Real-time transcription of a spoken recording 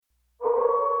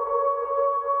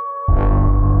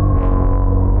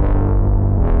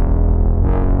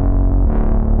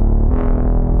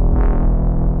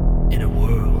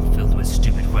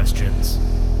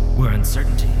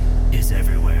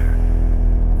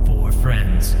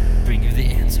you the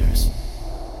answers.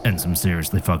 And some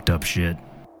seriously fucked up shit.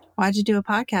 Why'd you do a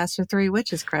podcast for 3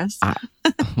 witches, Chris?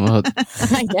 Well,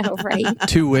 I know, right?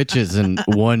 2 witches and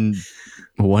one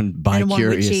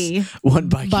bi-curious. One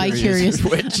bi-curious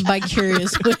witch.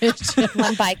 Bi-curious witch.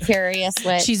 One bi-curious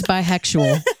witch. She's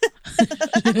bisexual.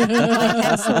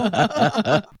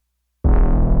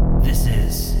 This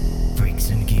is Freaks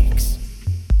and Geeks.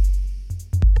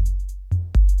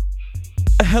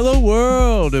 Hello,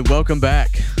 world, and welcome back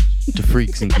to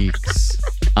Freaks and Geeks.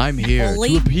 I'm here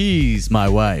to appease my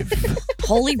wife.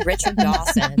 Holy Richard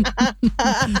Dawson.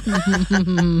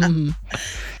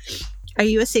 Are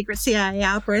you a secret CIA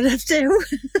operative too?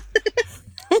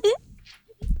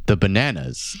 The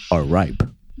bananas are ripe.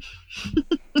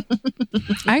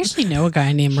 I actually know a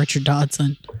guy named Richard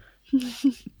Dodson.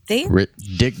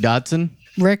 Dick Dodson?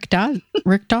 Rick Dawson.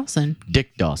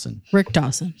 Dick Dawson. Rick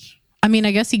Dawson. I mean,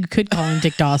 I guess you could call him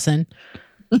Dick Dawson.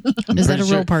 Is that a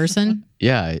real person?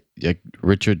 Yeah.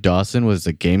 Richard Dawson was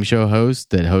a game show host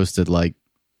that hosted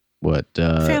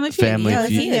Family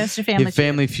Feud.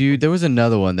 Family Feud. There was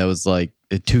another one that was like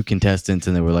 2 contestants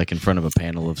and they were like in front of a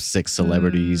panel of 6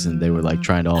 celebrities and they were like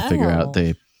trying to all figure out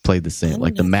they played the same,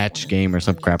 like the match game or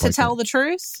some crap to like tell that. the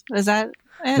truth? Is that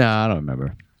it? No, I don't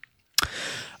remember.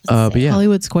 But yeah.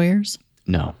 Hollywood Squares?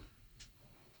 No.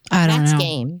 I don't know. Match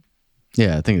game.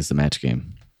 Yeah, I think it's the match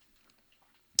game.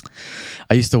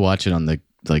 I used to watch it on the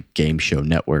game show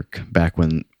network back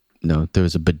when there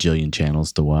was a bajillion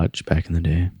channels to watch back in the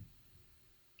day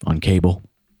on cable.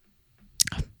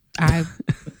 I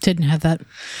didn't have that.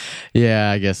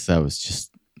 Yeah, I guess I was just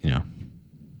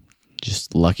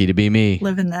lucky to be me.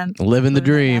 Living the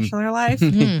dream. Bachelor life.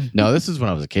 No, this is when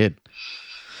I was a kid.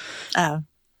 Oh.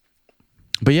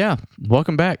 But yeah,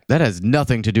 welcome back. That has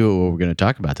nothing to do with what we're going to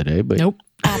talk about today. But Nope.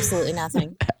 Absolutely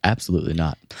nothing. Absolutely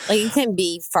not. Like, it couldn't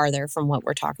be farther from what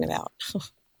we're talking about.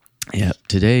 Yeah,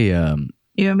 today...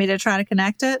 You want me to try to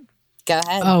connect it? Go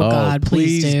ahead. Oh, God,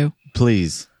 please do.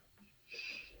 Please.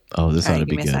 Oh, this All ought right, to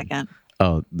be give good. me a second.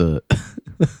 Oh,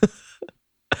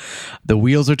 the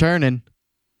wheels are turning.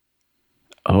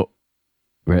 Oh,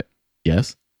 right.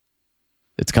 Yes,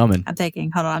 it's coming. I'm thinking.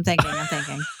 Hold on. I'm thinking.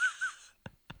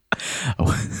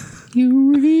 Oh.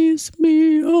 You raise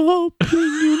me up and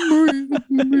you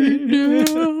bring me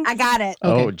down. I got it.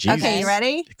 Oh, Jesus. Okay, you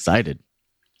ready? Excited.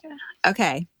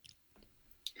 Okay.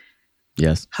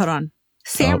 Yes. Hold on.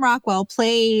 Sam Rockwell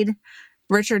played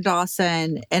Richard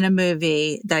Dawson in a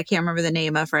movie that I can't remember the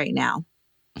name of right now.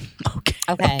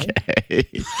 Okay.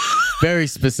 Very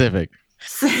specific.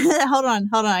 Hold on.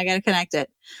 I got to connect it.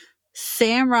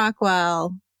 Sam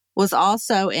Rockwell was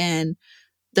also in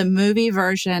the movie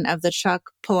version of the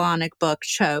Chuck Palahniuk book,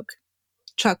 Choke.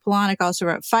 Chuck Palahniuk also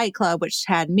wrote Fight Club, which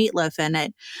had Meatloaf in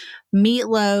it.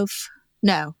 Meatloaf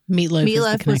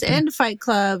was in Fight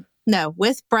Club,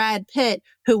 with Brad Pitt,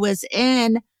 who was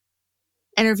in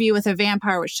Interview with a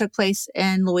Vampire, which took place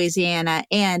in Louisiana,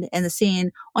 and in the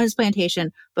scene on his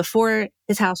plantation before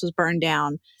his house was burned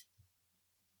down.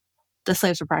 The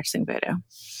slaves were practicing voodoo.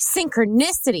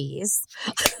 Synchronicities.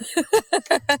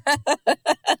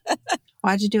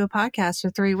 Why'd you do a podcast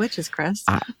for 3 witches, Chris?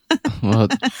 Well,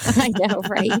 I know,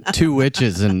 right? 2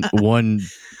 witches and one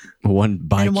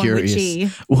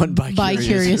bi-curious. One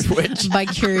bi-curious witch.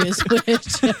 Bi-curious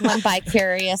witch. One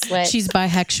bi-curious witch. She's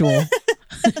bisexual.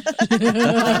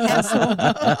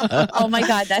 Oh my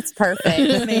God, that's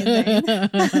perfect. Amazing.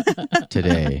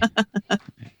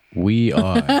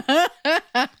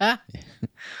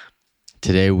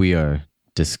 Today we are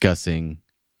discussing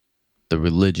the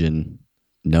religion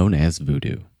known as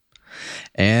voodoo.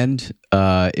 And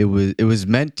it was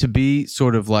meant to be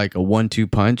sort of like a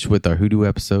 1-2 punch with our hoodoo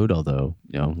episode, although,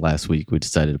 last week we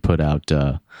decided to put out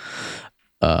a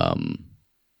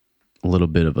little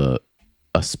bit of a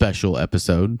special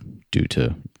episode due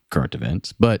to current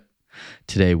events. But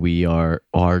today we are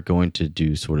going to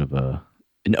do sort of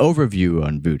an overview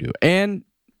on voodoo. And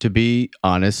to be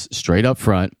honest, straight up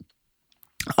front,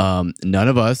 none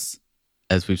of us,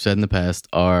 as we've said in the past,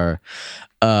 are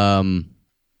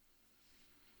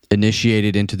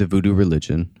initiated into the voodoo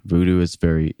religion. Voodoo is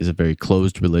a very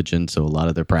closed religion, so a lot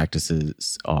of their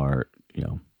practices are,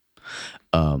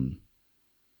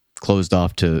 closed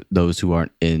off to those who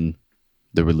aren't in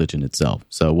the religion itself.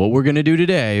 So what we're going to do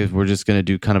today is we're just going to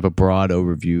do kind of a broad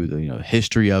overview, the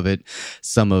history of it,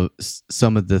 some of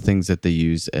the things that they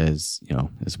use as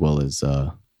well as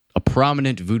a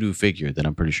prominent voodoo figure that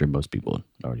I'm pretty sure most people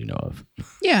already know of.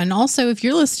 Yeah, and also if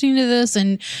you're listening to this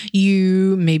and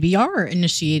you maybe are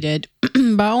initiated,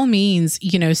 by all means,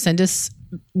 send us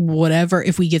whatever,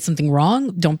 if we get something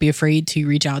wrong, don't be afraid to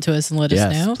reach out to us and let us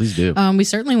know. Yes, please do. We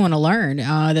certainly want to learn.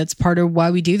 That's part of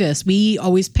why we do this. We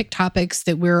always pick topics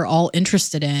that we're all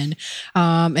interested in.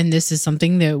 And this is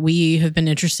something that we have been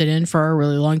interested in for a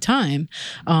really long time,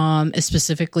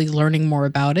 specifically learning more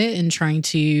about it and trying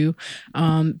to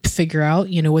figure out,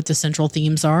 what the central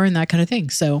themes are and that kind of thing.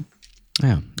 So,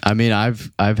 Yeah. I mean,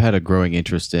 I've had a growing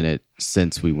interest in it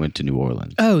since we went to New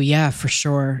Orleans. oh yeah, for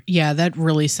sure. Yeah, that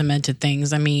really cemented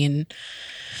things. I mean,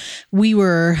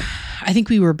 I think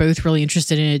we were both really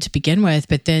interested in it to begin with,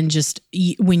 but then just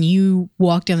when you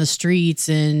walk down the streets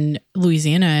in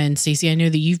Louisiana, and Stacey, I know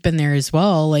that you've been there as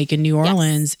well, like in New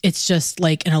Orleans, it's just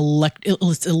like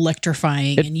it's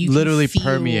electrifying. It and you literally can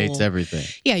feel, permeates everything.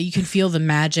 Yeah, you can feel the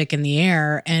magic in the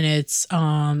air, and it's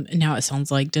now it sounds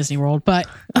like Disney World, but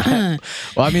Well,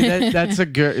 I mean, that's a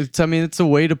good, it's a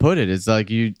way to put it. It's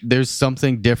like there's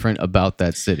something different about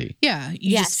that city. yeah,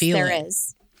 you yes, just feel there it.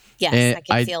 is. Yes, And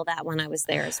I could feel that when I was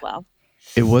there as well.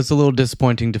 It was a little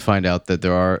disappointing to find out that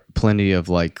there are plenty of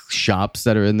like shops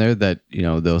that are in there that,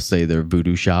 they'll say they're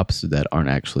voodoo shops that aren't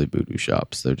actually voodoo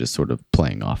shops. They're just sort of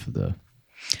playing off of the.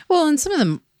 Well, and some of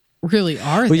them really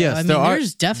are. Well, though. yes, I mean,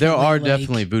 there's there's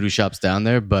definitely voodoo shops down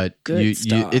there, but Good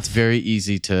stuff. it's very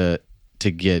easy to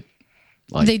get.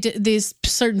 Like, these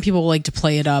certain people like to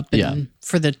play it up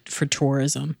for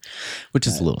tourism. which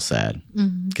is a little sad,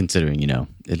 Mm-hmm. considering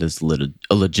it is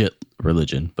a legit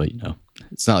religion, but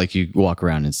it's not like you walk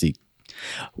around and see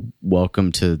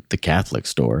 "Welcome to the Catholic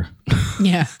store."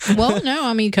 Yeah. Well, no,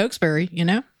 I mean Cokesbury,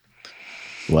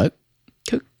 What?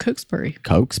 Cokesbury.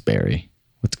 Cokesbury?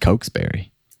 What's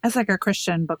Cokesbury? That's like a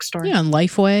Christian bookstore. Yeah, and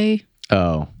Lifeway.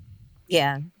 Oh,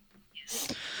 Yeah.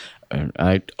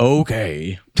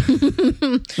 okay.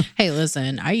 Hey,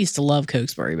 listen, I used to love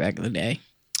Cokesbury back in the day.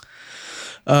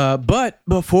 But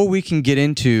before we can get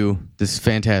into this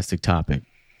fantastic topic,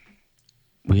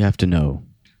 we have to know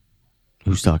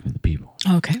who's talking to the people.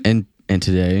 Okay. And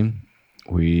today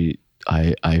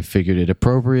I figured it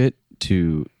appropriate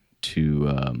to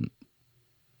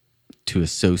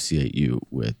associate you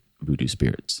with voodoo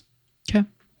spirits. Okay.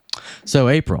 So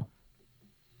April,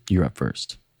 you're up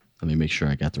first. Let me make sure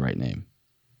I got the right name.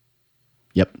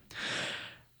 Yep.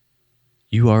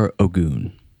 You are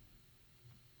Ogun.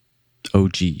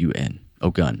 Ogun.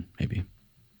 Ogun, maybe.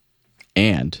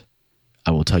 And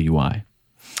I will tell you why.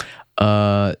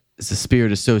 It's a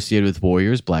spirit associated with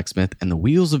warriors, blacksmith, and the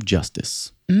wheels of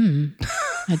justice.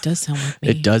 That does sound like me.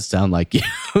 It does sound like you.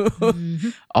 Mm-hmm.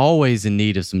 Always in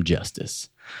need of some justice.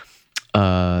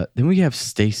 Then we have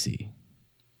Stacy.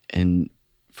 And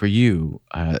for you,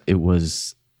 it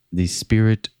was the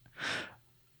spirit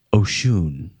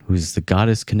Oshun, who is the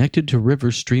goddess connected to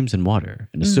rivers, streams, and water,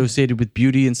 and associated with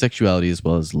beauty and sexuality, as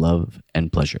well as love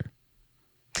and pleasure.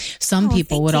 Some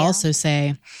people thank would you. also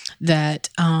say that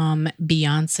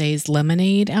Beyonce's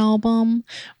Lemonade album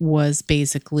was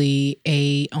basically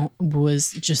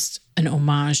was just an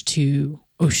homage to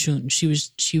Oshun.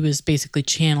 She was basically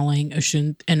channeling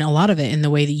Oshun, and a lot of it in the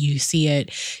way that you see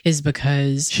it is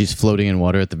because She's floating in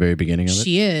water at the very beginning of it.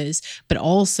 she is, but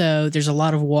also there's a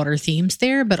lot of water themes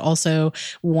there, but also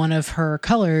one of her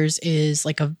colors is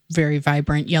like a very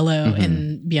vibrant yellow,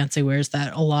 and Beyonce wears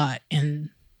that a lot in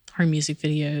her music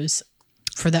videos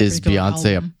for that Is particular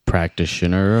Beyonce album. a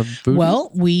practitioner of voodoo? Well,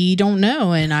 we don't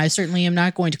know, and I certainly am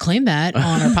not going to claim that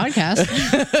on our podcast.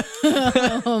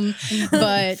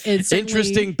 But it's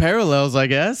interesting parallels, I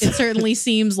guess. It certainly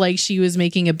seems like she was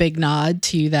making a big nod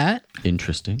to that.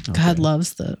 Interesting. Okay. God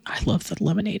I love the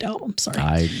Lemonade album. Sorry.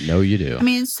 I know you do. I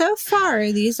mean, so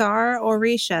far, these are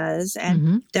Orishas, and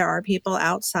Mhm. there are people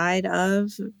outside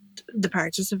of the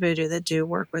practice of voodoo that do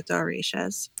work with the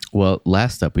Orishas. Well,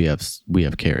 last up we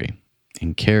have Carrie,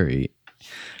 and Carrie,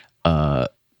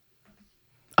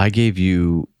 I gave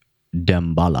you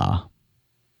Damballa.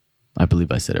 I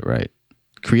believe I said it right.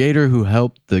 Creator who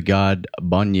helped the god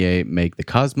Bonye make the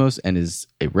cosmos and is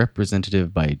a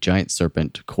representative by a giant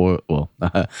serpent.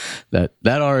 That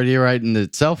already right in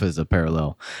itself is a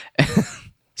parallel.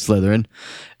 Slytherin.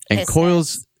 And It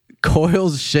coils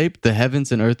shape the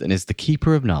heavens and earth and is the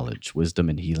keeper of knowledge, wisdom,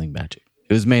 and healing magic.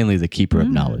 It was mainly the keeper of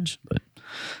knowledge, but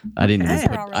I didn't Okay.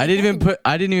 I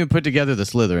didn't even put together the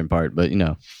Slytherin part, but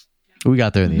we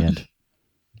got there in the end.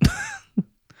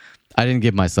 I didn't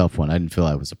give myself one. I didn't feel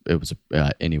it was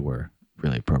anywhere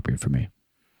really appropriate for me.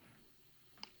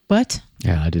 What?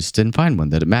 Yeah, I just didn't find one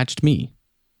that matched me,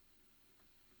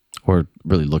 or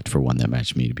really looked for one that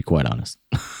matched me. To be quite honest,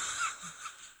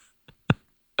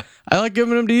 I like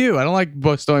giving them to you. I don't like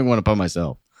bestowing one upon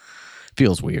myself.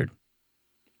 Feels weird.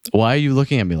 Why are you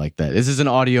looking at me like that? This is an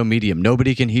audio medium.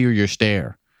 Nobody can hear your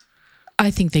stare. I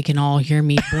think they can all hear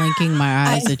me blinking my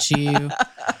eyes at you.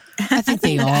 I think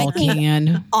they all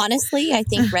can. Honestly, I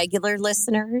think regular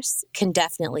listeners can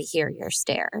definitely hear your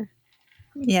stare.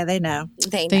 Yeah, they know.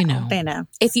 They They know. know. They know.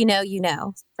 If you know, you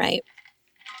know, right?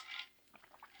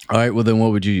 All right, well then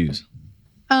what would you use?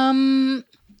 Um,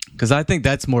 Because I think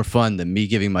that's more fun than me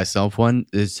giving myself one,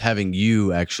 is having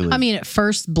you actually. I mean, at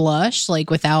first blush, like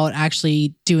without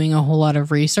actually doing a whole lot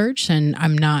of research, and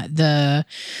I'm not the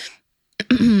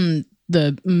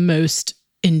the most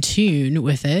in tune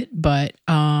with it, but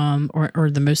or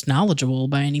the most knowledgeable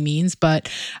by any means, but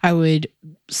I would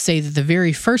say that the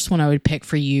very first one I would pick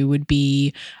for you would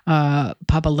be Papa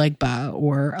Legba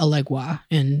or Alegua,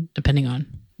 and depending on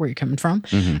where you're coming from,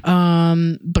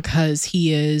 because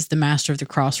he is the master of the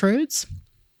crossroads.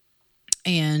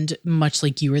 And much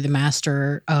like you were the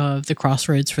master of the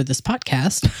crossroads for this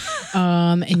podcast,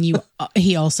 and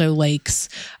he also likes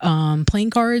playing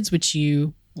cards, which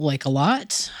you like a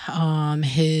lot. One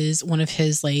of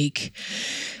his like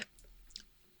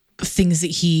things that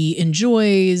he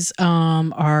enjoys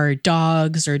are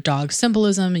dogs or dog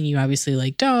symbolism, and you obviously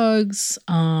like dogs.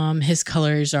 His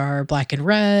colors are black and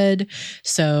red,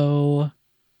 so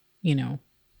you know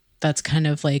that's kind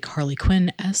of like Harley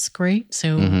Quinn-esque, right?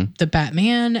 So the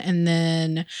Batman, and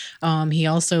then he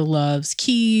also loves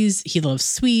keys. He loves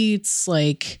sweets.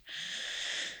 Like,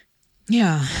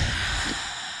 yeah.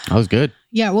 that was good.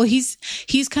 Yeah, well, he's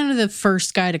kind of the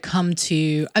first guy to come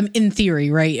to, in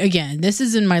theory, right? Again, this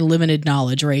is in my limited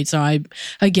knowledge, right? So I'm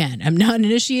not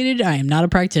initiated. I am not a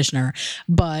practitioner,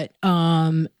 but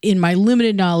in my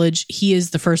limited knowledge, he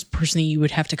is the first person that you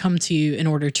would have to come to in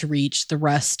order to reach the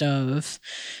rest of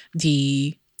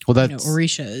the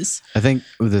Orishas. I think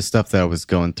with the stuff that I was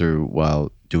going through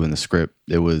while doing the script,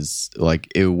 it was like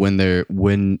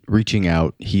when reaching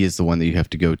out, he is the one that you have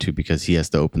to go to because he has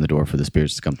to open the door for the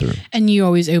spirits to come through. And you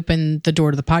always open the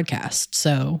door to the podcast,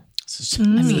 so This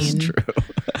mean- is true.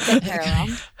 Good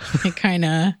parallel. it kind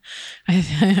of.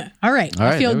 All right,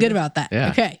 I feel there we good go. about that. Yeah.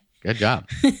 Okay. Good job.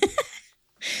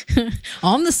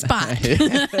 On the spot.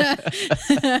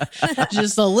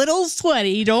 Just a little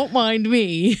sweaty, don't mind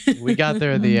me. We got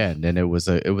there at the end, and it was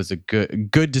a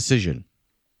good decision.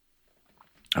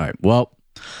 All right. Well,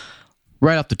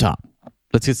 right off the top,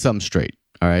 let's get something straight.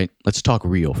 All right. Let's talk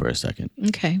real for a second.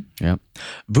 Okay. Yeah.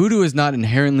 Voodoo is not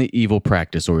inherently evil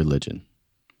practice or religion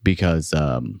because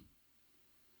a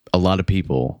lot of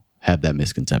people have that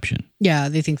misconception. Yeah,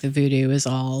 they think that voodoo is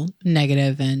all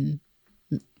negative and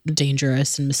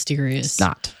dangerous and mysterious. It's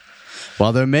not.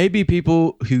 While there may be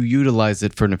people who utilize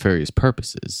it for nefarious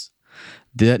purposes,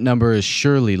 that number is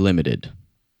surely limited.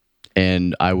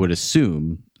 And I would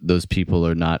assume those people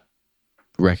are not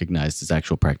recognized as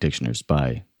actual practitioners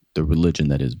by the religion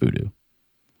that is voodoo.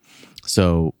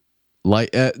 So,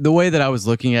 like the way that I was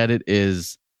looking at it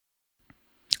is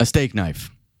a steak knife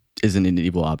isn't an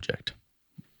evil object.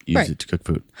 Use it to cook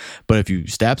food. But if you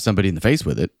stab somebody in the face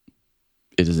with it,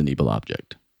 it is an evil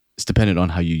object. It's dependent on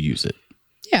how you use it.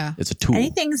 Yeah. It's a tool.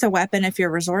 Anything's a weapon if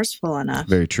you're resourceful enough.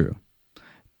 Very true.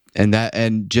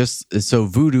 And just so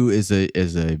voodoo is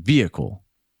a vehicle.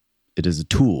 It is a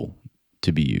tool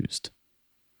to be used.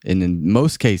 And in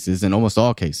most cases, in almost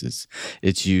all cases,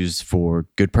 it's used for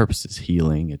good purposes,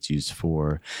 healing. It's used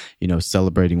for,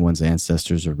 celebrating one's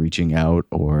ancestors or reaching out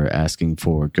or asking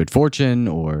for good fortune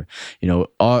or,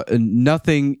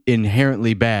 nothing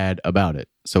inherently bad about it.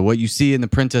 So what you see in The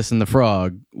Princess and the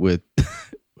Frog with,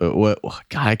 God,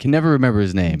 I can never remember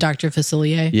his name. Dr.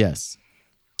 Facilier. Yes.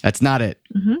 That's not it.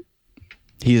 Mm-hmm.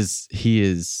 He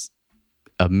is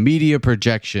a media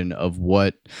projection of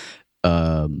what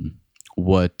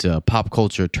pop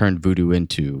culture turned voodoo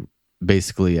into,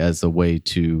 basically as a way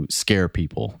to scare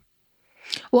people.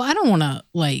 Well, I don't want to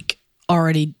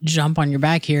already jump on your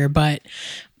back here, but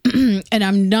and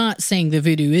I'm not saying that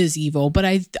voodoo is evil, but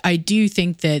I do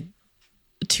think that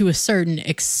to a certain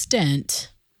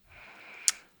extent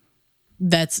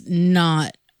that's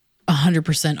not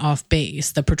 100% off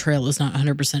base. The portrayal is not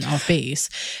 100% off base.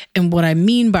 And what I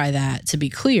mean by that, to be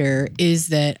clear, is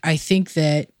that I think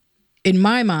that in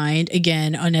my mind,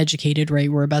 again, uneducated,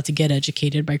 right? We're about to get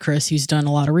educated by Chris, who's done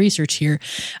a lot of research here.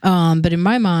 But in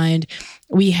my mind,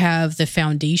 we have the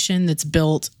foundation that's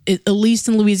built, at least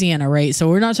in Louisiana, right? So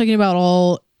we're not talking about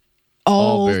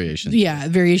all variations. Yeah,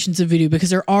 variations of voodoo, because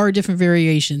there are different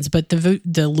variations. But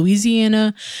the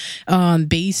Louisiana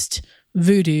based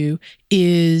voodoo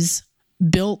is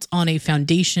built on a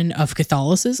foundation of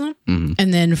Catholicism. Mm-hmm.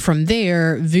 And then from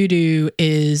there, voodoo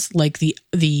is like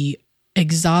the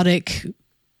exotic,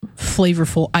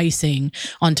 flavorful icing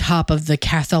on top of the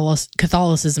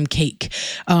Catholicism cake.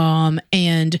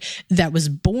 And that was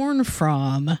born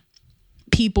from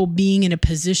people being in a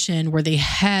position where they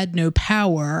had no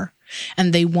power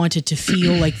and they wanted to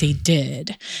feel like they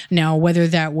did. Now, whether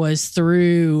that was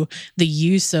through the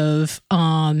use of,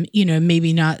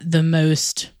 maybe not the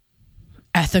most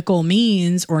ethical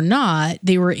means or not,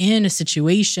 they were in a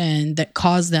situation that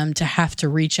caused them to have to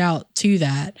reach out to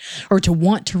that, or to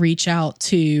want to reach out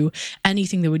to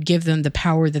anything that would give them the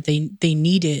power that they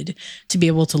needed to be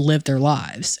able to live their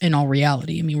lives in all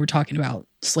reality. I mean, we're talking about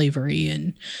slavery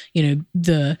and,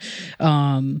 the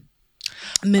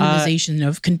minimization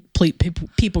of complete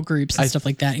people groups and stuff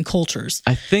like that, and cultures.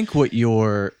 I think what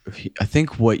you're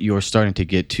starting to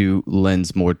get to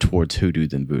lends more towards hoodoo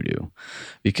than voodoo,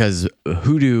 because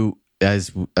hoodoo,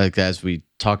 as we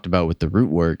talked about with the root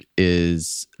work,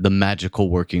 is the magical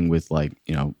working with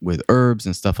with herbs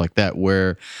and stuff like that,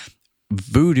 where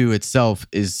voodoo itself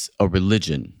is a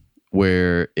religion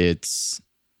where it's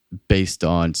based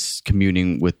on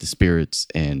communing with the spirits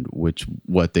and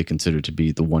what they consider to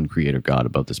be the one creator God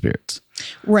above the spirits.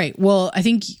 Right. Well, I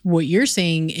think what you're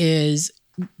saying is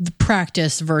the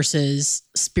practice versus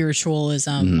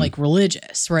spiritualism, like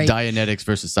religious, right? Dianetics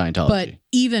versus Scientology. But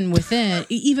even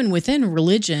within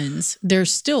religions, there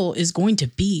still is going to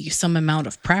be some amount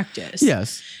of practice.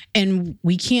 Yes. And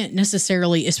we can't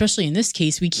necessarily, especially in this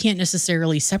case, we can't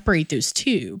necessarily separate those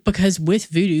two, because with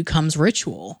voodoo comes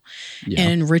ritual. Yeah.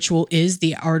 And ritual is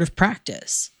the art of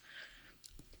practice.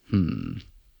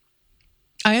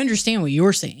 I understand what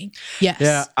you're saying. Yes.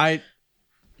 Yeah,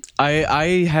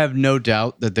 I have no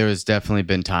doubt that there has definitely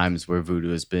been times where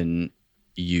voodoo has been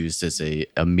used as a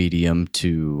medium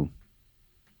to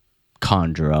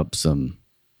conjure up some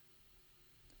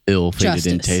ill-fated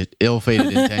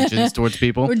intentions towards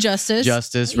people. Or justice,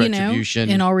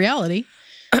 retribution. In all reality.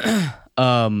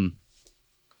 But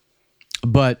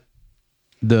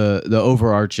the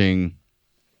overarching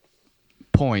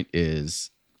point is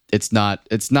it's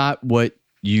not what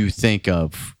you think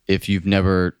of if you've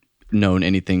never known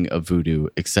anything of voodoo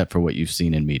except for what you've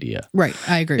seen in media. Right.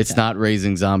 I agree. It's not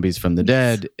raising zombies from the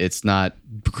dead. It's not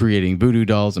creating voodoo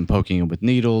dolls and poking them with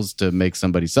needles to make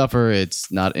somebody suffer.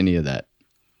 It's not any of that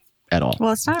at all.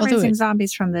 Well, it's not raising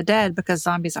zombies from the dead, because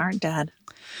zombies aren't dead.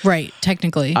 Right.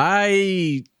 Technically.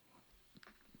 I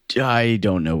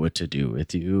don't know what to do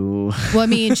with you. Well, I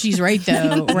mean, she's right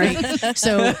though, right?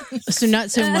 So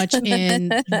not so much in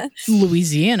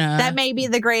Louisiana. That may be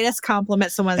the greatest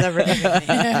compliment someone's ever given me.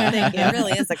 Thank you. It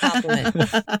really is a compliment.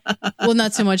 Well,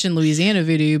 not so much in Louisiana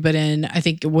voodoo, but in, I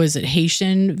think, was it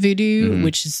Haitian voodoo,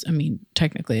 which is, I mean,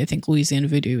 technically, I think Louisiana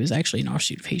voodoo is actually an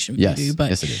offshoot of Haitian voodoo. But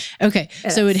yes, it is. Okay,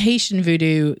 so in Haitian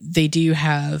voodoo, they do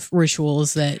have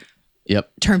rituals that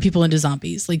turn people into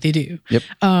zombies, like they do. Yep.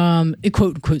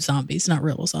 Quote unquote zombies, not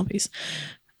real zombies.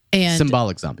 And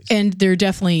symbolic zombies. And there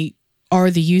definitely are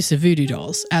the use of voodoo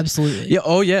dolls. Absolutely. Yeah.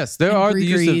 Oh, yes. There are the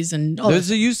use of, there's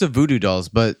the use of voodoo dolls,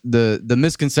 but the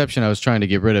misconception I was trying to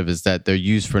get rid of is that they're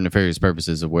used for nefarious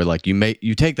purposes, of where like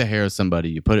you take the hair of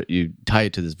somebody, you tie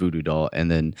it to this voodoo doll,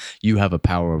 and then you have a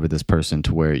power over this person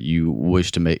to where you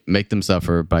wish to make them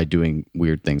suffer by doing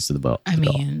weird things to the doll. I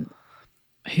mean,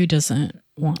 who doesn't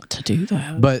want to do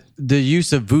that? But the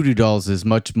use of voodoo dolls is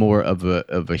much more of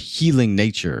a healing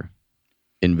nature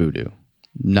in voodoo,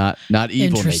 not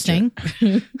evil. Interesting.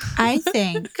 Nature. I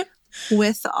think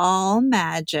with all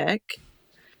magic,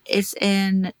 it's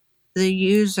in the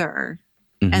user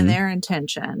and their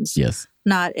intentions. Yes.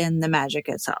 Not in the magic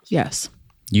itself. Yes.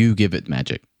 You give it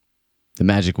magic. The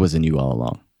magic was in you all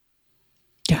along.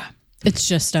 Yeah. It's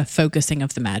just a focusing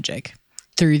of the magic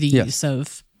through the use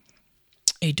of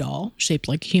a doll shaped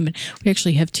like a human. We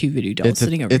actually have two voodoo dolls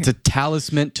sitting over here. It's a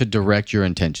talisman to direct your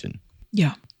intention.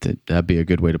 Yeah. That'd be a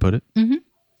good way to put it. Mm-hmm.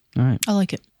 All right. I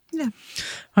like it. Yeah.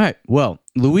 All right. Well,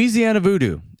 Louisiana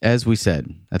voodoo, as we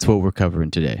said, that's what we're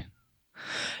covering today,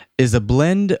 is a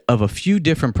blend of a few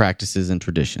different practices and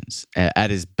traditions. At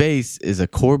its base is a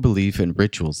core belief in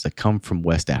rituals that come from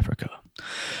West Africa.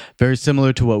 Very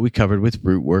similar to what we covered with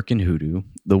root work and hoodoo,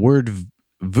 the word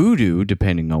voodoo,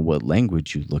 depending on what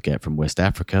language you look at from West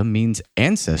Africa, means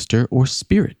ancestor or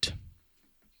spirit.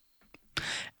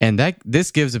 And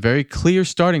this gives a very clear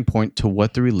starting point to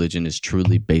what the religion is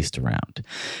truly based around.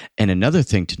 And another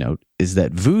thing to note is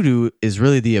that voodoo is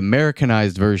really the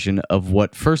Americanized version of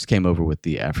what first came over with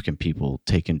the African people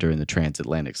taken during the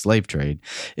transatlantic slave trade.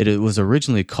 It was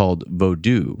originally called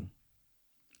Vodou.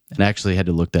 And I actually had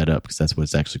to look that up because that's what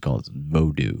it's actually called,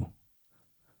 Vodou.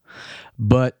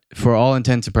 But for all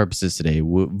intents and purposes today,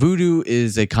 voodoo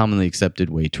is a commonly accepted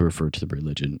way to refer to the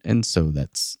religion, and so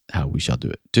that's how we shall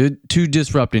do it, to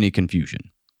disrupt any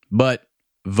confusion. But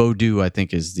Vodou, I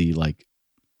think, is the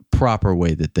proper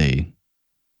way that they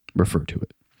refer to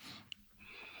it.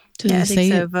 Did Yeah, they I say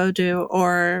think so. it? Vodou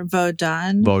or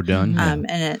Vodun. Vodun. yeah. And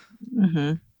it.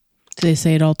 Mhm. Do they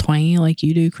say it all twangy like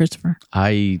you do, Christopher?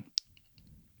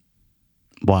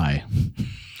 Why?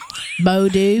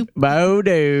 Bodoo.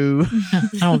 Vodou.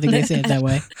 I don't think they say it that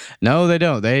way. No, they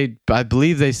don't. I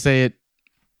believe they say it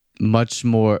much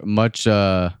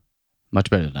better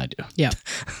than I do. Yeah.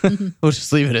 We'll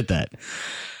just leave it at that.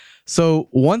 So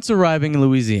once arriving in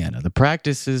Louisiana, the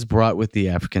practices brought with the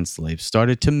African slaves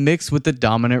started to mix with the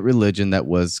dominant religion that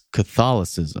was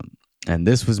Catholicism. And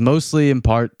this was mostly in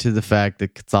part to the fact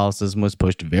that Catholicism was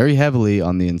pushed very heavily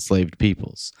on the enslaved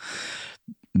peoples.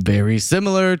 Very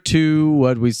similar to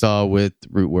what we saw with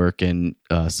root work in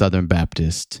Southern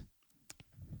Baptist.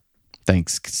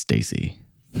 Thanks, Stacy.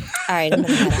 All right, I'm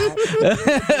gonna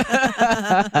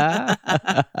head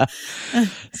out.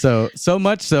 So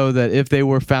much so that if they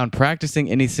were found practicing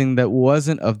anything that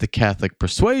wasn't of the Catholic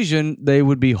persuasion, they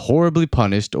would be horribly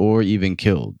punished or even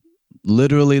killed.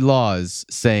 Literally laws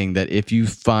saying that if you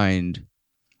find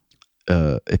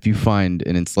an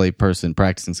enslaved person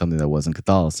practicing something that wasn't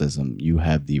Catholicism, you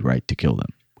have the right to kill them,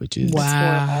 which is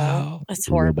Wow. That's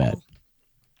real horrible. bad.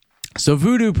 So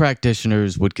voodoo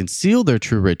practitioners would conceal their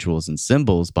true rituals and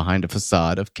symbols behind a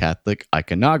facade of Catholic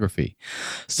iconography,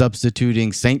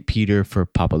 substituting St. Peter for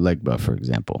Papa Legba, for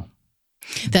example.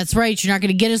 That's right. You're not going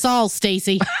to get us all,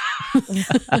 Stacy.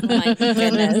 Oh my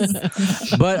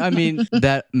goodness. But I mean,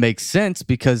 that makes sense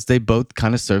because they both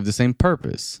kind of serve the same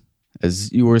purpose.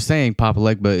 As you were saying, Papa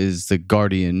Legba is the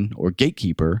guardian or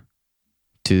gatekeeper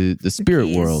to the spirit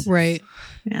keys. world. Right.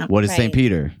 Yeah. What is St. Right.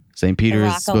 Peter? St. The Peter is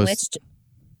rock on supposed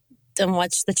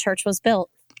which the church was built.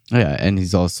 yeah, and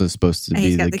he's also supposed to And be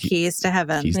he's got the the keys to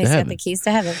heaven. keys And to he's got heaven. the keys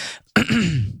to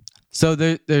heaven. So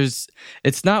there's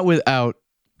it's not without.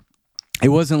 It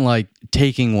wasn't like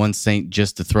taking one saint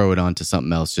just to throw it onto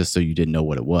something else just so you didn't know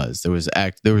what it was. There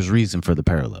was reason for the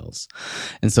parallels.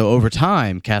 And so over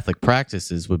time, Catholic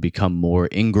practices would become more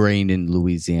ingrained in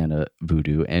Louisiana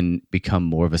voodoo and become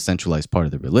more of a centralized part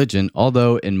of the religion,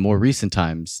 although in more recent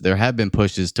times, there have been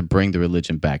pushes to bring the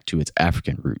religion back to its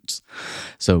African roots.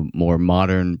 So more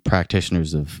modern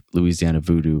practitioners of Louisiana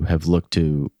voodoo have looked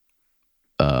to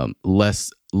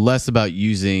less about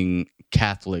using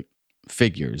Catholic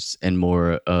figures and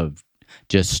more of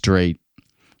just straight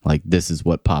like this is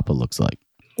what Papa looks like.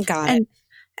 Got it.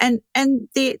 And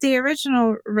the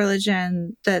original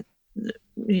religion that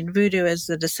voodoo is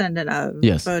the descendant of,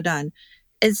 Yes. Vodun,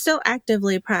 is still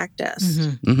actively practiced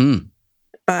Mhm.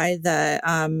 by the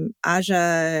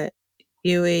Aja,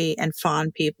 Yui, and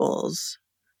Fon peoples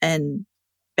in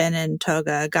Benin,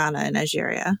 Togo, Ghana, and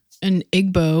Nigeria. And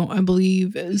Igbo, I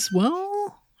believe, as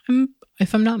well.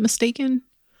 If I'm not mistaken.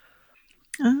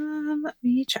 Let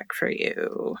me check for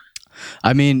you.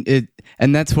 I mean it,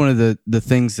 and that's one of the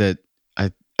things that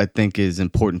I think is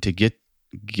important to get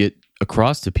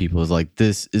across to people is like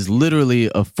this is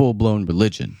literally a full-blown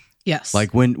religion. Yes.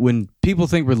 Like when people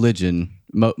think religion,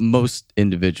 most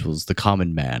individuals, the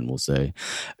common man will say,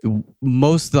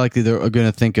 most likely they're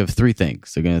going to think of three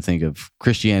things. They're going to think of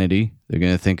Christianity, they're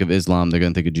going to think of Islam, they're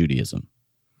going to think of Judaism.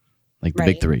 Like the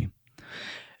big Right. three.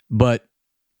 But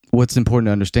what's important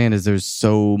to understand is there's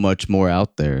so much more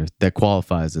out there that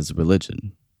qualifies as a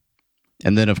religion.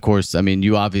 And then, of course, I mean,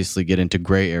 you obviously get into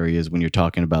gray areas when you're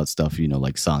talking about stuff,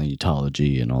 like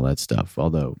Scientology and all that stuff.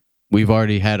 Although we've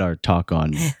already had our talk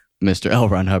on Mr. L.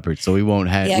 Ron Hubbard, so we won't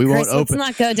Yeah, won't Chris, open let's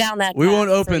not go down that we path won't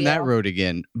for open that you. road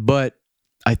again. But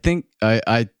I think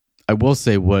I will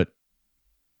say what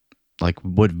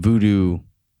voodoo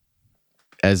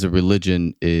as a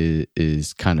religion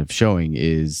is kind of showing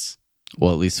is,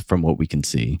 well, at least from what we can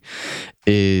see,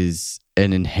 is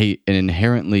an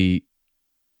inherently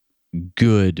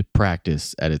good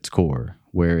practice at its core,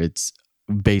 where it's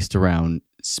based around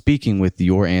speaking with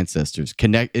your ancestors.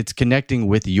 It's connecting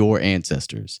with your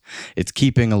ancestors. It's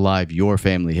keeping alive your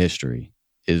family history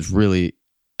is really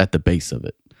at the base of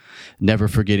it. Never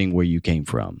forgetting where you came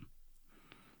from.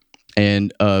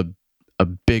 And a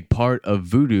big part of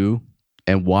voodoo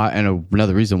and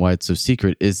another reason why it's so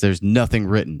secret is there's nothing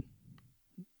written.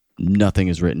 Nothing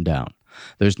is written down.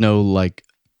 There's no like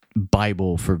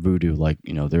Bible for voodoo like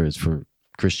there is for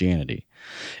Christianity.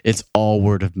 It's all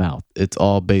word of mouth. It's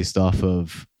all based off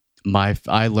of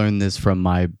I learned this from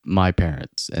my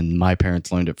parents, and my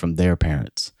parents learned it from their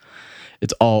parents.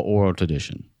 It's all oral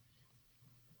tradition,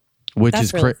 which That's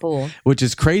is really cool. which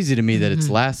is crazy to me that it's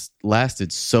Mhm.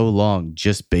 lasted so long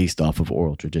just based off of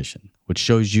oral tradition, which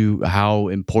shows you how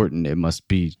important it must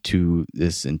be to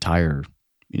this entire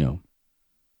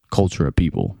culture of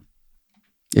people.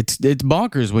 It's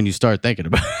bonkers when you start thinking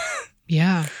about it.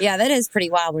 Yeah. Yeah, that is pretty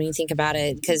wild when you think about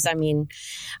it. Because, I mean,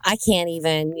 I can't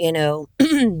even,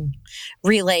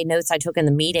 relay notes I took in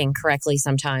the meeting correctly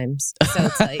sometimes. So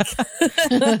it's like,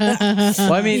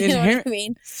 Well, I mean, you know what I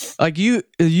mean? like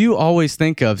you always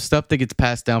think of stuff that gets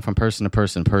passed down from person to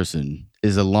person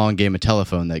is a long game of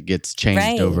telephone that gets changed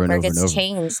Right, over and or over and gets over.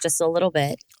 changed just a little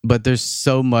bit. But there's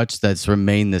so much that's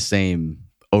remained the same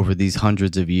over these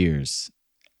hundreds of years.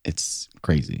 It's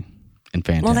crazy and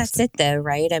fantastic. Well, that's it, though,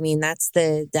 right? I mean, that's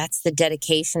the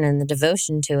dedication and the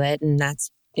devotion to it, and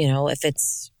that's if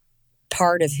it's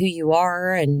part of who you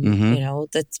are, and Mhm.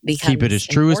 that's becomes Keep it as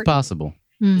true as important. possible.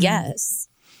 Mhm. Yes,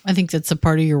 I think that's a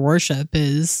part of your worship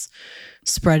is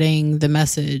spreading the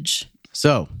message.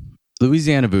 So,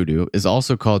 Louisiana voodoo is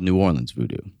also called New Orleans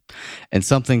voodoo. And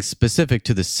something specific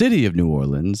to the city of New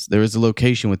Orleans, there is a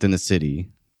location within the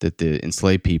city that the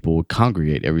enslaved people would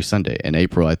congregate every Sunday. In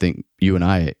April, I think you and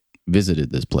I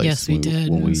visited this place. Yes, we did.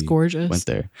 It was gorgeous. Went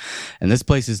there. And this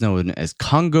place is known as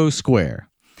Congo Square.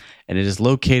 And it is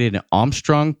located in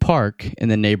Armstrong Park in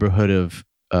the neighborhood of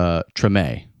Treme.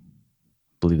 I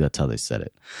believe that's how they said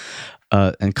it.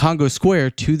 And Congo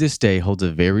Square, to this day, holds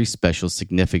a very special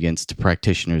significance to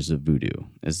practitioners of voodoo,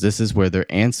 as this is where their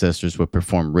ancestors would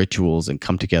perform rituals and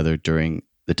come together during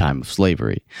the time of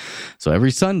slavery. So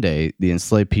every Sunday, the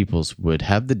enslaved peoples would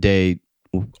have the day,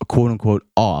 quote unquote,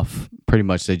 off. Pretty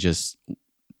much they just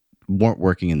weren't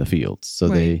working in the fields. So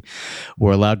they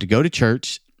were allowed to go to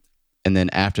church, and then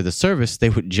after the service, they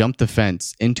would jump the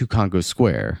fence into Congo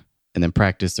Square and then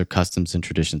practice their customs and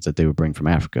traditions that they would bring from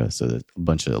Africa. So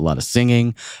a lot of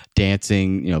singing,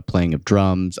 dancing, playing of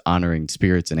drums, honoring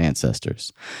spirits and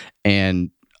ancestors. And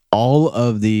all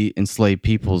of the enslaved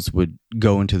peoples would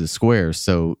go into the square.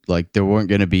 So like there weren't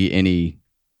going to be any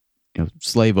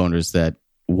slave owners that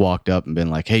walked up and been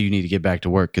like, hey, you need to get back to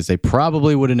work, because they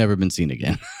probably would have never been seen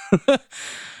again.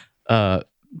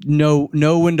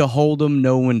 Know when to hold them,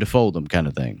 know when to fold them, kind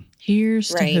of thing. Here's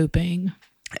to hoping.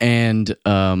 And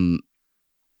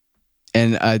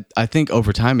I think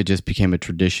over time it just became a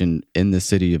tradition in the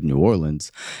city of New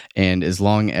Orleans. And as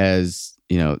long as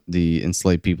the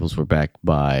enslaved peoples were back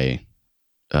by,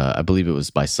 I believe it was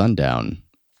by sundown,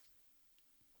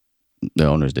 the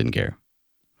owners didn't care.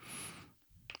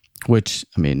 Which,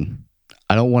 I mean,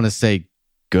 I don't want to say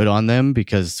good on them,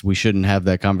 because we shouldn't have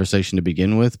that conversation to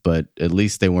begin with. But at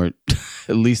least they weren't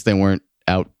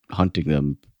out hunting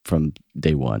them from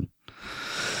day one.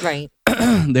 right.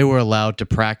 They were allowed to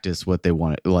practice what they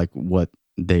wanted,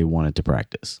 to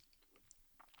practice.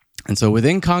 And so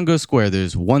within Congo Square,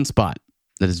 there's one spot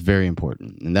that is very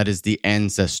important, and that is the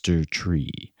ancestor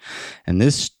tree. And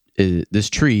this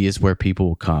tree is where people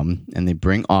will come and they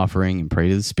bring offering and pray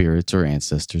to the spirits or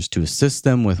ancestors to assist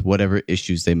them with whatever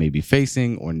issues they may be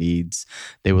facing or needs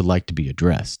they would like to be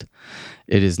addressed.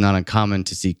 It is not uncommon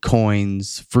to see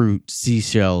coins, fruit,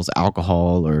 seashells,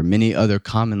 alcohol, or many other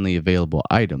commonly available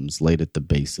items laid at the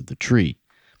base of the tree.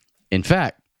 In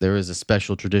fact, there is a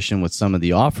special tradition with some of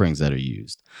the offerings that are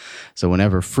used. So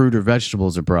whenever fruit or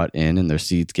vegetables are brought in and their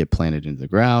seeds get planted into the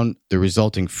ground, the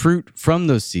resulting fruit from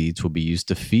those seeds will be used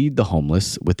to feed the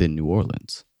homeless within New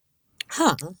Orleans.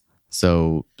 Huh.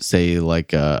 So say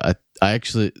like I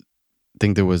actually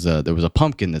think there was a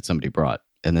pumpkin that somebody brought,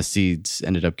 and the seeds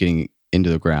ended up getting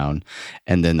into the ground,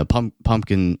 and then the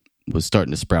pumpkin was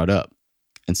starting to sprout up.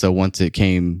 And so once it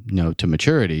came, to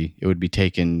maturity, it would be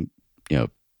taken,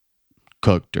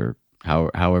 cooked or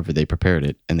however they prepared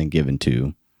it, and then given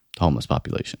to the homeless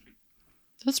population.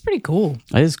 That's pretty cool.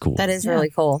 That is cool. That is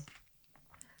really cool.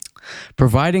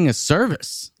 Providing a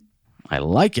service. I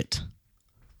like it.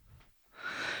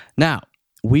 Now,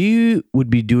 we would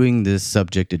be doing this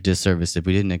subject a disservice if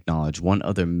we didn't acknowledge one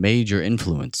other major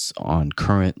influence on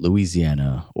current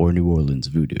Louisiana or New Orleans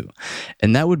voodoo,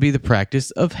 and that would be the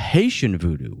practice of Haitian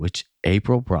voodoo, which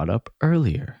April brought up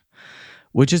earlier,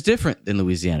 which is different than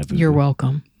Louisiana voodoo. You're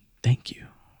welcome. Thank you.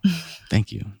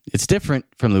 Thank you. It's different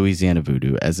from Louisiana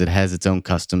voodoo as it has its own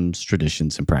customs,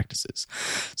 traditions, and practices.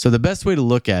 So the best way to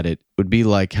look at it would be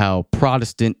like how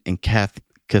Protestant and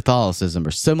Catholicism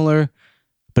are similar,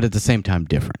 but at the same time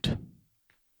different.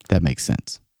 That makes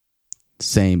sense.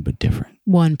 Same, but different.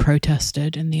 One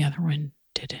protested and the other one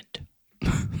didn't.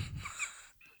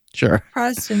 Sure.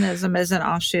 Protestantism is an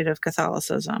offshoot of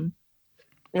Catholicism.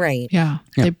 Right. Yeah.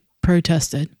 They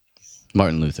protested.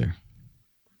 Martin Luther.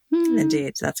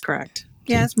 Indeed, that's correct.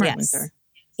 Yeah, it's Martin Yes. Luther.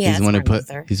 Yeah, He's the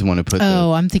one who put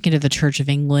Oh, I'm thinking of the Church of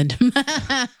England. Well,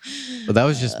 that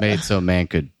was just made so a man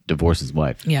could divorce his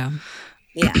wife. Yeah.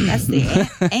 Yeah. That's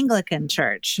the Anglican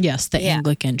Church. Yes, the Yeah.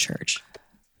 Anglican Church.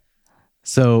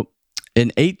 So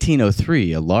in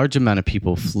 1803, a large amount of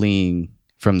people fleeing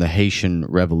from the Haitian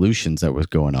revolutions that was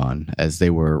going on as they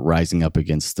were rising up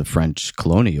against the French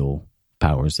colonial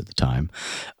powers at the time.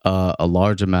 A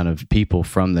large amount of people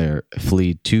from there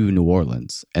flee to New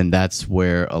Orleans, and that's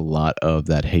where a lot of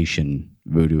that Haitian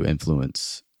voodoo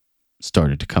influence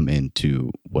started to come into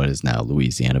what is now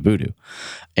Louisiana voodoo.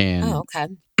 And okay.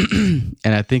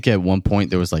 and I think at one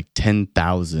point there was like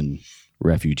 10,000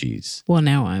 refugees. Well,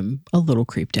 now I'm a little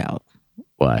creeped out.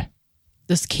 Why?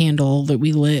 This candle that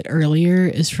we lit earlier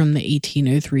is from the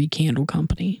 1803 Candle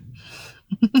Company.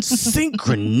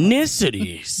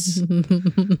 Synchronicities.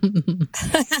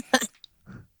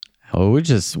 Oh, we're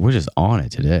just on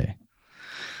it today.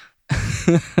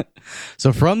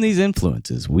 So from these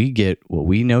influences, we get what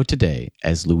we know today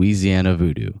as Louisiana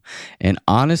voodoo. And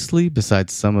honestly,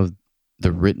 besides some of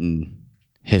the written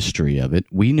history of it,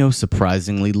 we know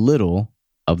surprisingly little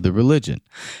of the religion.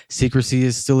 Secrecy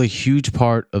is still a huge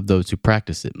part of those who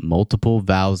practice it. Multiple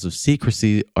vows of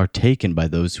secrecy are taken by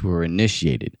those who are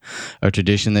initiated, a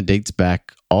tradition that dates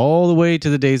back all the way to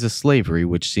the days of slavery,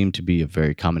 which seemed to be a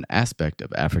very common aspect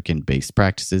of African-based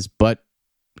practices, but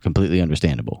completely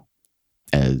understandable,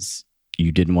 as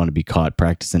you didn't want to be caught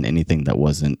practicing anything that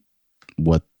wasn't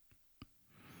what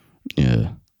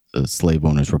the slave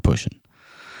owners were pushing.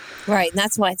 Right. And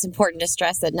that's why it's important to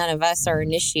stress that none of us are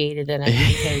initiated in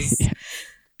it,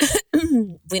 because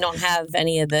we don't have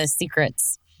any of the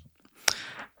secrets.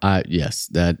 Yes,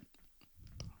 that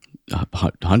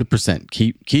 100%.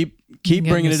 Keep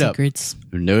bringing it up. Secrets.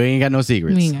 No, we ain't got no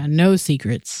secrets. We ain't got no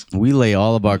secrets. We lay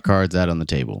all of our cards out on the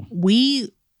table.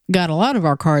 We got a lot of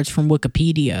our cards from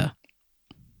Wikipedia.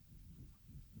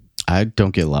 I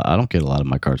don't get a lot of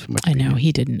my cards from Wikipedia. I know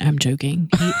he didn't. I'm joking.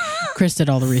 Chris did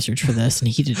all the research for this, and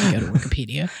he didn't go to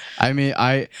Wikipedia. I mean,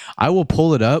 I will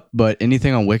pull it up, but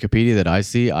anything on Wikipedia that I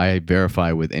see, I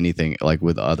verify with anything, like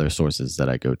with other sources that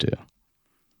I go to.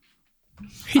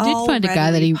 He did find a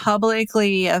guy that he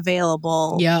publicly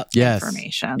available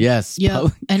information. Yes.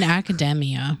 Yep. And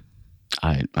academia.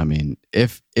 I mean,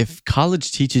 if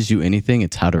college teaches you anything,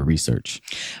 it's how to research.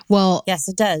 Well, yes,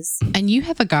 it does. And you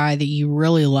have a guy that you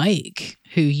really like,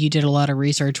 who you did a lot of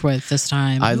research with this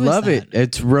time. I love it.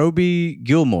 It's Roby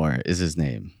Gilmore is his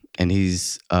name, and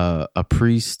he's a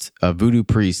priest, a voodoo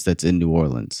priest that's in New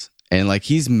Orleans, and like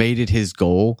he's made it his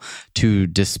goal to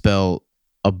dispel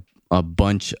a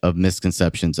bunch of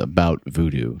misconceptions about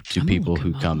voodoo to people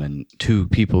who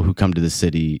come to the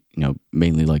city,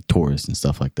 mainly like tourists and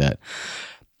stuff like that.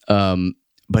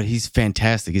 But he's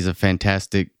fantastic. He's a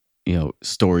fantastic,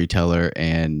 storyteller,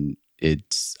 and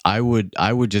I would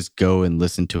just go and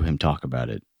listen to him talk about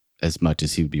it as much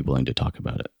as he would be willing to talk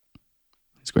about it.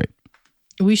 It's great.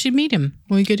 We should meet him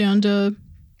when we go down to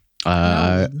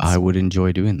I would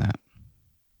enjoy doing that.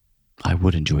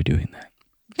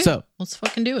 Okay, so let's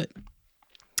fucking do it.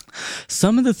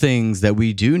 Some of the things that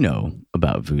we do know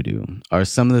about voodoo are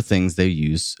some of the things they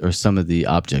use, or some of the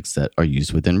objects that are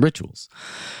used within rituals.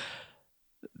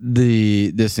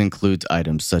 This includes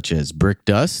items such as brick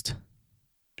dust,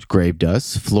 grave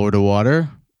dust, Florida water.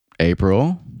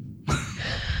 April.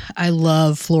 I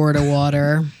love Florida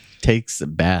water. Takes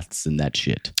baths in that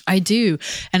shit. I do.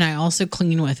 And I also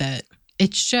clean with it.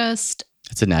 It's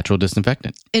a natural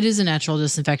disinfectant. It is a natural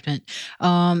disinfectant.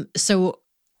 So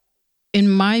in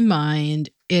my mind,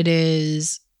 it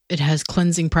has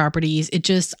cleansing properties. It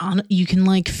just, you can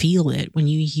like feel it when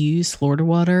you use Florida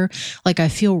water. Like I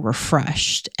feel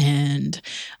refreshed, and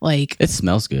like it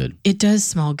smells good. It does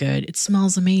smell good. It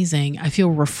smells amazing. I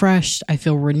feel refreshed. I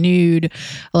feel renewed.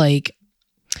 Like,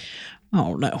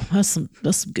 oh no, that's some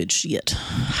good shit.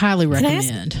 Highly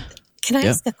recommend. Can I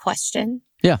ask a question?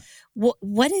 Yeah.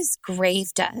 What is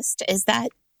grave dust? Is that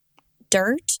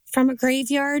dirt from a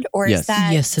graveyard, or is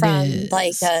that from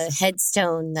like a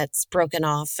headstone that's broken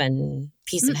off and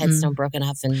piece of headstone broken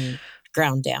off and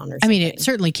ground down or something? I mean, it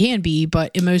certainly can be,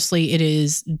 but mostly it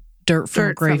is dirt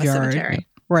from a graveyard. From a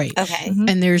right. Okay. Mm-hmm.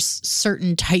 And there's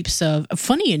certain types of,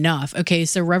 funny enough, okay,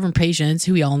 so Reverend Patience,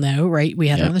 who we all know, right? We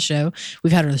had her on the show.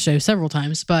 We've had her on the show several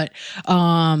times, but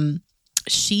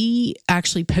she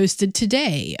actually posted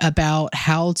today about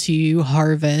how to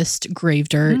harvest grave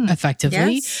dirt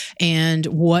effectively, and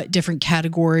what different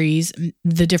categories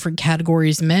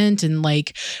meant, and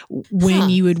like when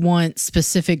you would want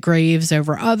specific graves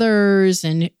over others.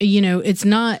 And, it's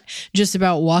not just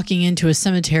about walking into a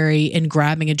cemetery and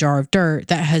grabbing a jar of dirt.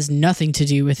 That has nothing to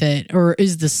do with it, or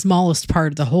is the smallest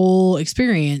part of the whole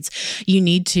experience. You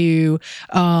need to,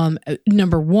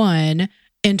 number one,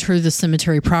 enter the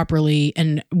cemetery properly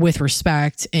and with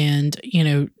respect, and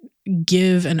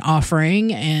give an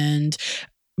offering and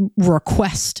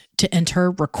request to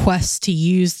enter, request to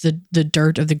use the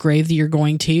dirt of the grave that you're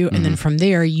going to. And then from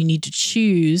there, you need to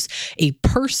choose a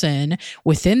person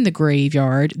within the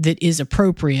graveyard that is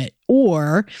appropriate,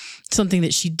 or something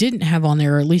that she didn't have on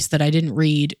there, or at least that I didn't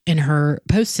read in her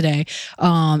post today.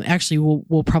 Actually,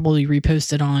 we'll probably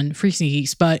repost it on Freaks and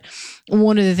Geeks. But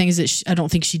one of the things that I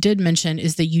don't think she did mention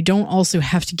is that you don't also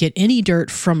have to get any dirt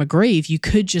from a grave. You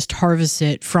could just harvest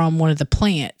it from one of the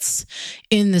plants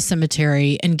in the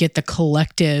cemetery and get the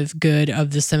collective good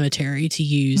of the cemetery to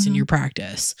use in your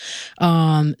practice.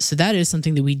 So that is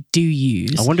something that we do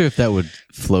use. I wonder if that would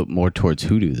float more towards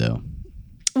hoodoo, though.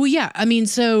 Well, yeah. I mean,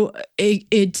 so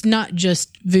it's not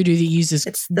just voodoo that uses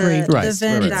grave the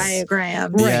Venn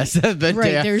diagram. Right. Yes,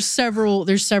 right. There's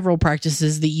several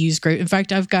practices that use grave. In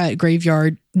fact, I've got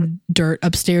graveyard dirt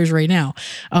upstairs right now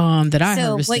that I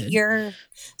harvested.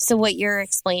 What you're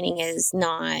explaining is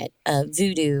not a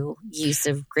voodoo use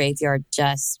of grave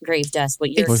dust.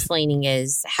 What you're explaining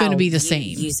is how going to be the you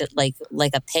same. Use it like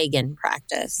a pagan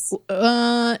practice.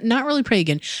 Not really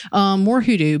pagan, more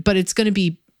hoodoo, but it's going to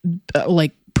be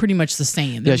like pretty much the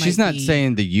same. Yeah, she's not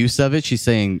saying the use of it. She's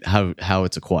saying how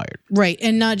it's acquired. Right.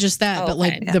 And not just that, but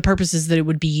like the purposes that it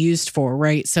would be used for,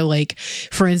 right? So like,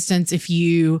 for instance, if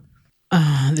you...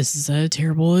 this is a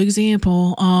terrible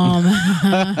example,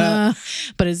 but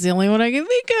it's the only one I can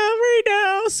think of right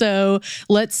now. So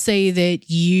let's say that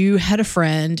you had a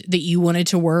friend that you wanted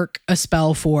to work a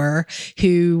spell for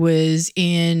who was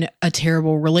in a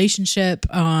terrible relationship.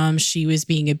 She was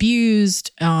being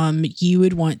abused. You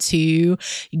would want to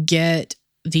get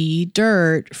the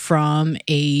dirt from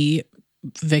a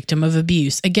victim of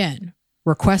abuse. Again,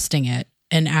 requesting it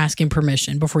and asking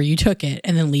permission before you took it,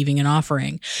 and then leaving an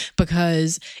offering.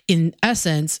 Because in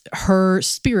essence, her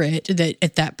spirit that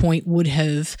at that point would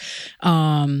have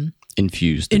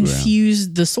infused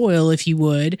the soil, if you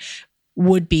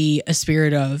would be a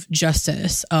spirit of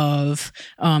justice, of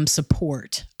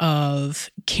support, of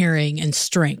caring and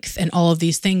strength, and all of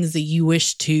these things that you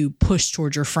wish to push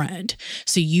towards your friend.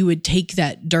 So you would take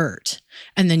that dirt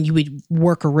and then you would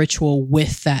work a ritual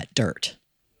with that dirt.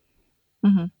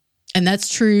 Mm-hmm. And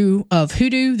that's true of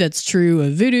hoodoo. That's true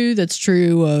of voodoo. That's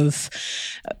true of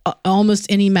almost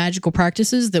any magical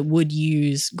practices that would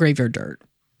use graveyard dirt.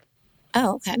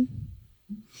 Oh, okay.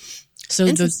 So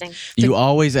interesting. You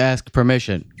always ask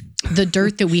permission. The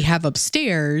dirt that we have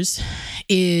upstairs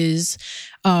is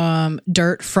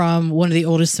dirt from one of the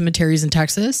oldest cemeteries in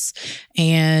Texas,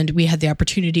 and we had the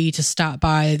opportunity to stop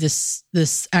by this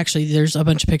actually, there's a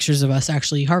bunch of pictures of us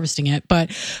actually harvesting it,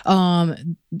 but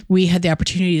we had the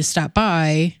opportunity to stop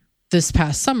by this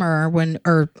past summer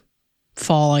or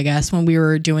fall, I guess, when we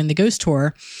were doing the ghost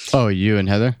tour. Oh, you and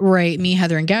Heather? Right, me,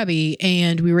 Heather, and Gabby,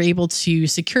 and we were able to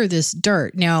secure this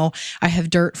dirt. Now, I have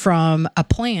dirt from a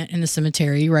plant in the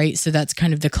cemetery, right? So that's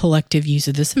kind of the collective use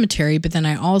of the cemetery, but then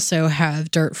I also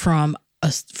have dirt from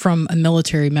a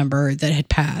military member that had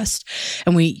passed.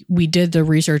 And we did the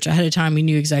research ahead of time. We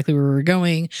knew exactly where we were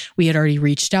going. We had already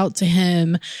reached out to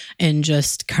him and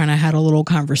just kind of had a little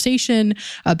conversation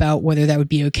about whether that would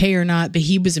be okay or not. But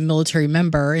he was a military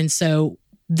member. And so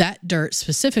that dirt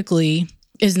specifically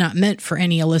is not meant for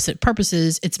any illicit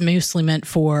purposes. It's mostly meant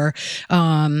for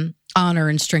honor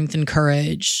and strength and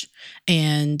courage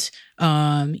and,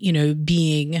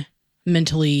 being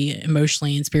mentally,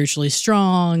 emotionally, and spiritually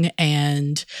strong,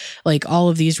 and like all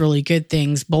of these really good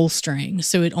things bolstering.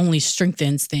 So it only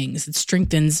strengthens things. It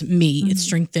strengthens me. Mm-hmm. It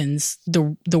strengthens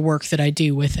the work that I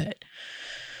do with it.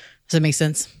 Does that make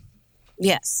sense?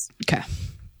 Yes. Okay.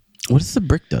 What is the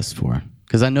brick dust for?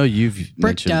 Because I know you've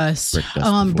brick dust.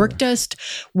 Brick dust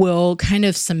will kind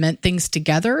of cement things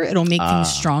together. It'll make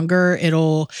things stronger.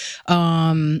 It'll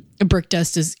brick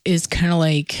dust is kind of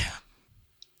like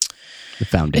the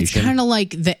foundation. It's kind of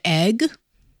like the egg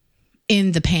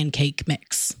in the pancake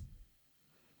mix.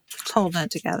 It's holding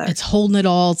it together. It's holding it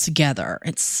all together.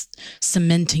 It's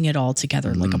cementing it all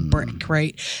together like a brick,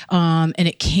 right? And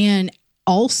it can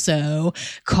also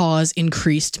cause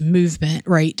increased movement,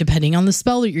 right? Depending on the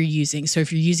spell that you're using. So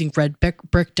if you're using red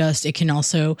brick dust, it can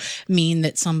also mean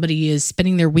that somebody is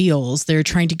spinning their wheels. They're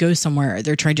trying to go somewhere.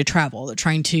 They're trying to travel. They're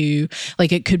trying to,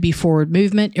 like, it could be forward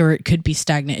movement or it could be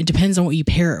stagnant. It depends on what you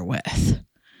pair it with,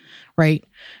 right?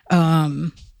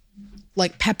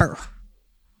 Like pepper,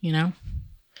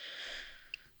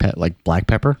 like black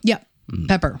pepper? Yep.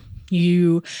 Pepper.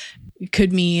 You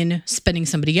could mean spinning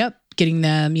somebody up, getting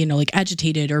them, like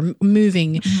agitated or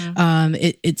moving. Mm-hmm.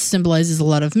 It symbolizes a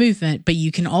lot of movement, but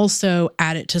you can also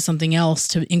add it to something else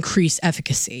to increase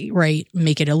efficacy, right?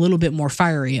 Make it a little bit more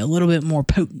fiery, a little bit more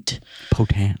potent.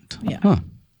 Potent. Yeah.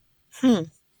 Huh.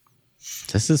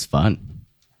 This is fun.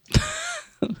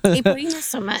 They bring us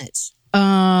so much.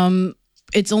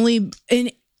 It's only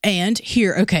and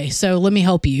here. Okay, so let me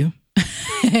help you.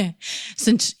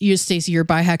 Since you, Stacey, you're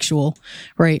bisexual,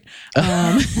 right?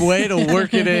 Way to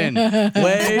work it in.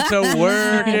 Way to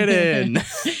work it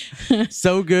in.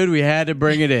 So good, we had to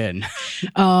bring it in.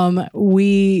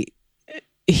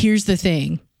 Here's the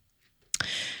thing,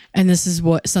 and this is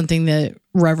something that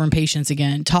Reverend Patience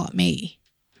again taught me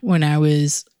when I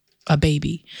was a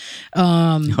baby.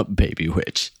 A baby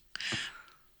witch.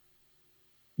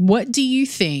 What do you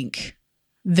think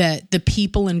that the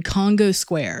people in Congo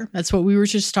Square, that's what we were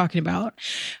just talking about,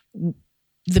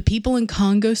 the people in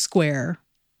Congo Square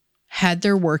had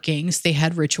their workings, they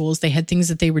had rituals, they had things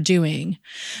that they were doing.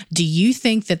 Do you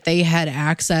think that they had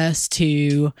access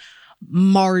to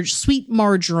sweet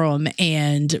marjoram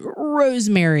and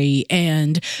rosemary,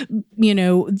 and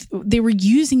they were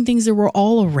using things that were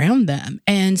all around them,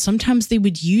 and sometimes they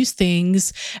would use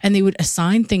things and they would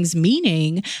assign things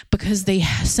meaning because they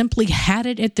simply had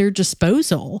it at their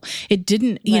disposal. It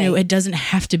didn't, it doesn't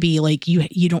have to be like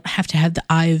you don't have to have the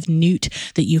eye of Newt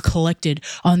that you collected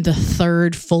on the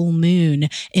third full moon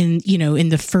in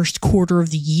the first quarter of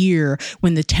the year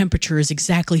when the temperature is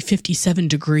exactly 57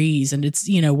 degrees and it's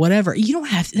whatever. You don't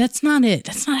have, that's not it.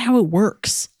 That's not how it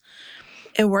works.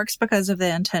 It works because of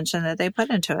the intention that they put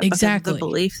into it. Exactly. Because of the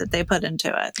belief that they put into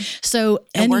it. So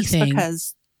it works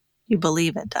because you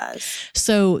believe it does.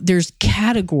 So there's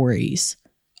categories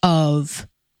of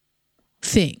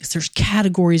things. There's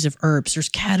categories of herbs. There's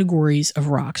categories of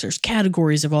rocks. There's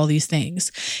categories of all these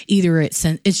things. Either it's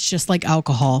just like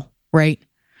alcohol, right?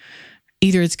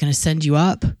 Either it's going to send you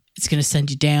up, it's going to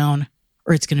send you down,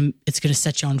 or it's gonna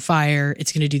set you on fire.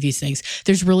 It's gonna do these things.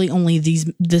 There's really only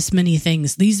this many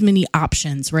things, these many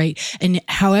options, right? And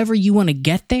however you want to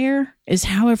get there is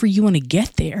however you want to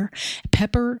get there.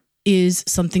 Pepper is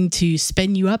something to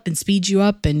spin you up and speed you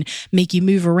up and make you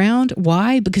move around.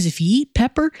 Why? Because if you eat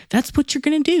pepper, that's what you're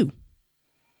gonna do,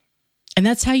 and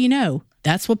that's how you know.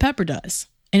 That's what pepper does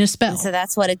in a spell. So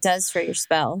that's what it does for your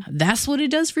spell. That's what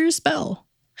it does for your spell.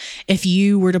 If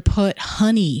you were to put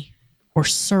honey or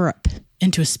syrup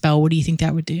into a spell, what do you think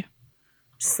that would do?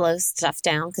 Slows stuff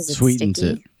down because it's sweetens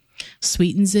sticky.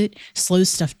 Sweetens it, slows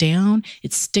stuff down,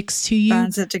 it sticks to you.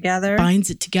 Binds it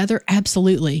together.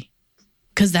 Absolutely.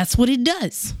 Because that's what it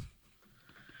does.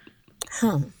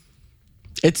 Huh.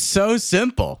 It's so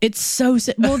simple.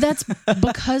 Well, that's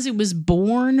because it was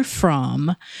born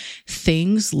from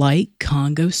things like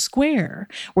Congo Square,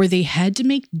 where they had to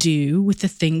make do with the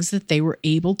things that they were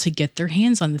able to get their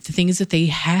hands on, the things that they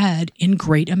had in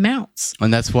great amounts.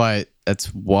 And that's why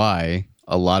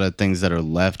a lot of things that are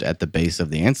left at the base of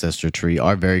the ancestor tree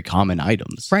are very common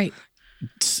items. Right.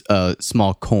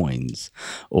 Small coins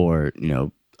or,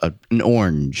 an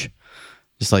orange.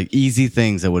 Just like easy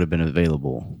things that would have been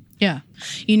available. Yeah.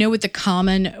 One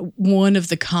of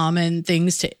the common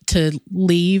things to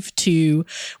leave to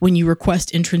when you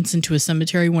request entrance into a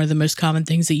cemetery, one of the most common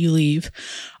things that you leave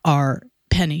are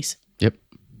pennies. Yep.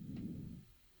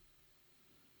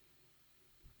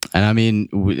 And I mean,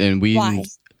 why?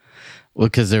 Well,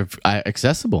 because they're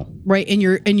accessible. Right. And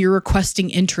you're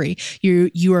requesting entry.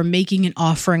 You are making an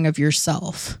offering of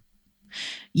yourself.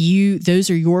 Those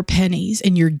are your pennies,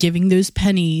 and you're giving those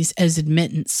pennies as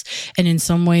admittance. And in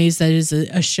some ways, that is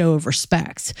a show of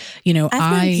respect. I've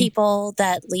known people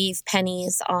that leave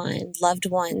pennies on loved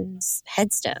ones'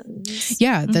 headstones.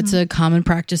 Yeah, that's a common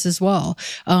practice as well.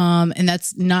 And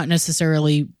that's not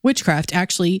necessarily witchcraft.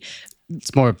 Actually,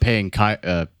 it's more paying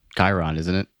Chiron,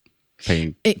 isn't it?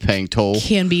 Paying toll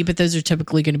can be, but those are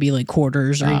typically going to be like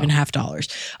quarters or even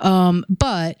 $50.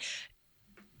 But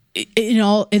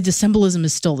the symbolism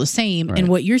is still the same. Right. And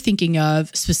what you're thinking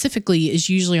of specifically is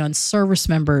usually on service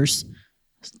members'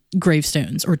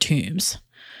 gravestones or tombs.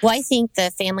 Well, I think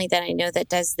the family that I know that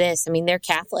does this, I mean, they're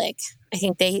Catholic. I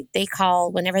think they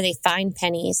call, whenever they find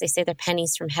pennies, they say they're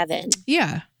pennies from heaven.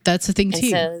 Yeah, that's the thing too.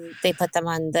 So they put them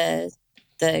on the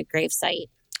grave site.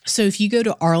 So if you go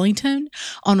to Arlington,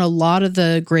 on a lot of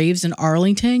the graves in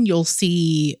Arlington, you'll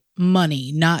see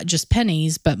money, not just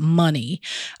pennies, but money,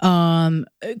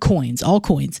 coins, all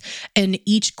coins. And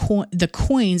each the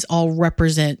coins all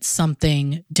represent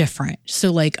something different.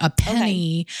 So like a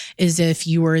penny is if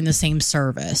you were in the same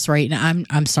service, right? And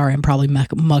I'm sorry, I'm probably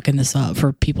mucking this up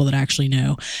for people that actually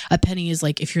know. A penny is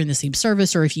like if you're in the same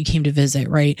service or if you came to visit,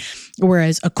 right?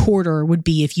 Whereas a quarter would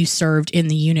be if you served in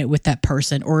the unit with that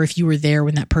person or if you were there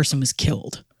when that person was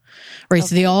killed. Right. Okay.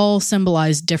 So they all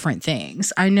symbolize different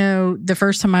things. I know the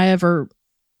first time I ever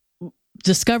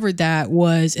discovered that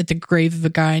was at the grave of a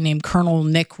guy named Colonel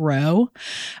Nick Rowe.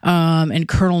 And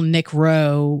Colonel Nick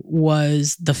Rowe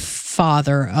was the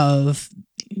father of,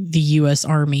 the U.S.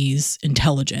 Army's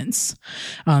intelligence.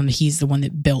 He's the one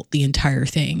that built the entire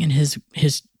thing, and his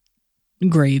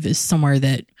grave is somewhere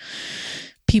that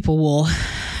people will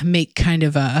make kind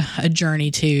of a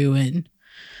journey to, and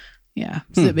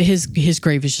so his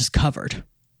grave is just covered.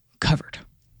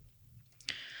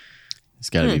 He's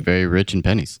got to be very rich in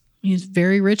pennies. He's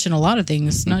very rich in a lot of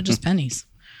things, not just pennies.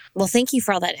 Well, thank you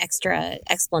for all that extra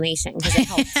explanation, because it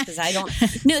helps. Because I don't.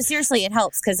 No, seriously, it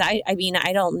helps because I mean,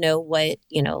 I don't know what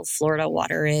Florida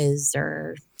water is,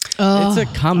 or. It's a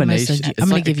combination.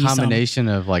 It's like a combination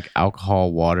of like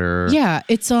alcohol, water. Yeah,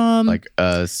 it's like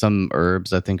some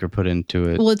herbs I think are put into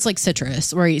it. Well, it's like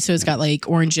citrus, right? So it's got like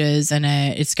oranges in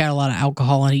it. It's got a lot of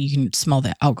alcohol in it. You can smell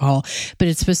the alcohol, but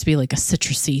it's supposed to be like a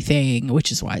citrusy thing,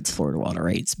 which is why it's Florida water,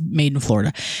 right? It's made in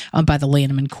Florida by the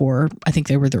Lanneman Corps. I think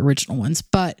they were the original ones,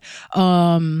 but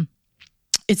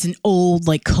it's an old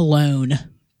like cologne.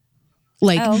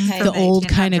 Like the old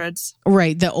kind of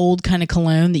the old kind of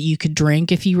cologne that you could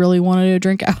drink if you really wanted to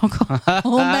drink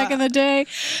alcohol back in the day.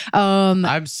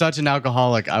 I'm such an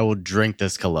alcoholic. I will drink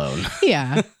this cologne.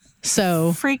 Yeah.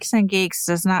 So Freaks and Geeks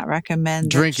does not recommend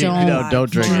drinking.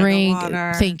 Don't drink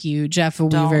water. Thank you, Jeff. Will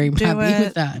be very happy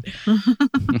with that.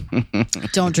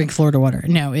 Don't drink Florida water.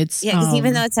 No, it's because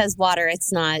even though it says water,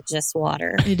 it's not just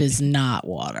water. It is not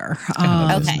water.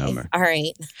 Okay, all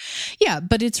right. Yeah,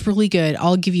 but it's really good.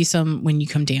 I'll give you some when you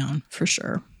come down for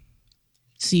sure.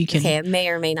 So you can. Okay, I may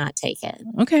or may not take it.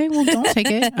 Okay, well, don't take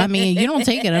it. I mean, you don't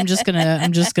take it. I'm just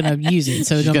gonna use it.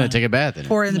 So she's gonna take a bath in it.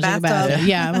 Pour it in the bathtub.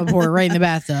 Yeah, I'm gonna pour it right in the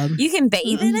bathtub. You can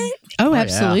bathe in it. Oh,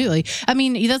 absolutely. Yeah. I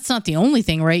mean, that's not the only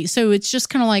thing, right? So it's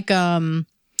just kind of like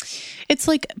it's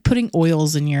like putting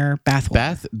oils in your bath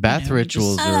water. Bath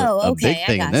rituals are a big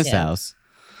thing in this house.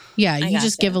 Yeah, you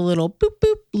just give a little boop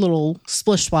boop, little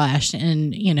splish splash,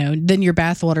 and then your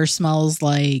bath water smells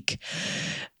like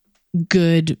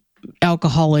good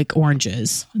alcoholic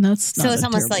oranges, and that's so it's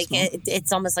almost like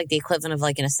it's almost like the equivalent of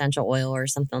like an essential oil or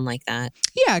something like that.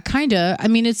 Yeah, kind of. I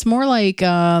mean, it's more like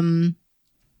Pine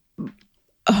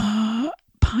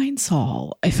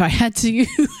Sol. If I had to,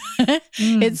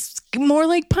 it's more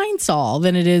like Pine Sol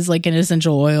than it is like an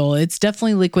essential oil. It's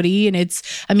definitely liquidy, and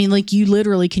it's. I mean, like you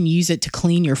literally can use it to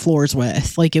clean your floors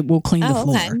with. Like it will clean the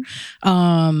floor.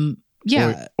 Okay.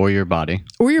 Yeah. Or your body.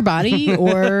 Or your body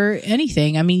or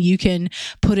anything. I mean, you can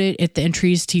put it at the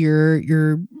entries to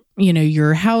your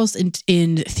house. And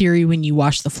in theory, when you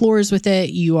wash the floors with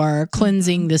it, you are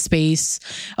cleansing the space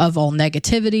of all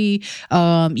negativity.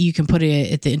 You can put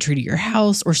it at the entry to your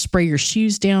house or spray your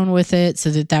shoes down with it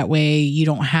so that way you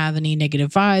don't have any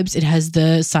negative vibes. It has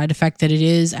the side effect that it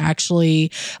is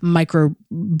actually microbial.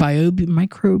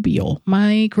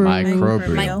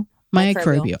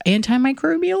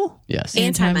 Antimicrobial? Yes.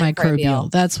 Antimicrobial.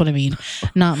 That's what I mean.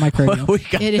 Not microbial. We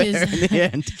got there in the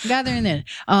end. Got there in the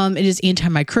end. It is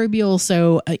antimicrobial.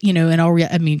 So,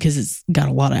 because it's got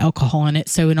a lot of alcohol in it.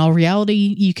 So in all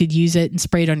reality, you could use it and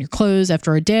spray it on your clothes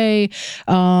after a day.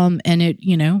 And it,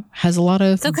 has a lot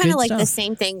of kind of like stuff. The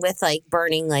same thing with like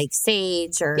burning like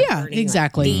sage or burning,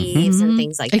 exactly. like, thieves and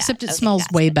things like Except that. Except it smells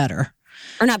way better.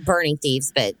 Or not burning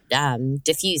thieves, but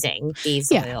diffusing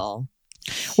thieves oil.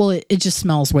 Well, it just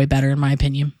smells way better, in my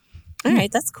opinion. All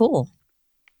right, that's cool.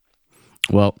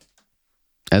 Well,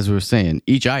 as we were saying,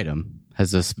 each item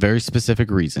has a very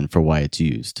specific reason for why it's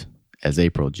used, as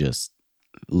April just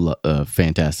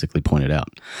fantastically pointed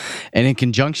out. And in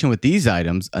conjunction with these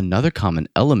items, another common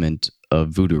element of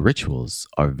voodoo rituals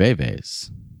are veves,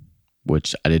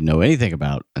 which I didn't know anything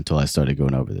about until I started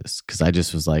going over this, because I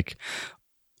just was like,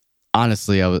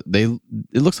 honestly, it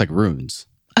looks like runes.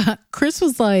 Chris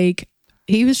was like,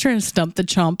 he was trying to stump the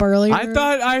chomp earlier. I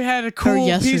thought I had a cool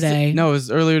yesterday. No, it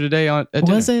was earlier today at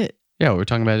dinner. Was it? Yeah, we were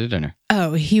talking about it at dinner.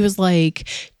 Oh, he was like,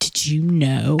 did you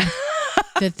know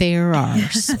that there are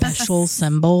special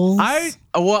symbols? I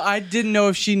didn't know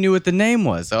if she knew what the name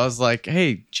was. I was like,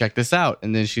 hey, check this out.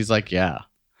 And then she's like, yeah,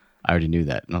 I already knew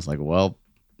that. And I was like, well,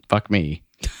 fuck me.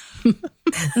 He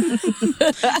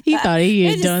thought he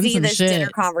had done some this shit. Dinner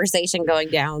conversation going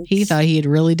down. He thought he had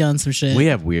really done some shit. We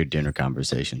have weird dinner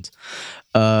conversations.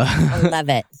 I love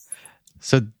it.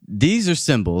 So these are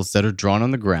symbols that are drawn on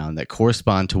the ground that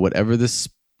correspond to whatever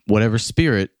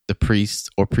spirit the priest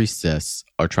or priestess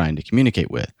are trying to communicate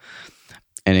with.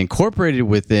 And incorporated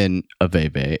within a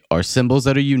veve are symbols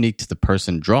that are unique to the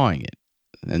person drawing it.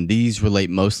 And these relate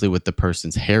mostly with the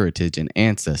person's heritage and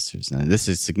ancestors. Now, this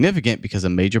is significant because a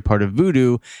major part of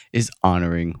voodoo is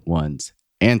honoring one's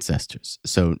ancestors.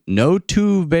 So no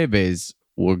two veves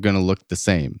were going to look the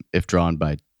same if drawn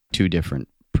by two different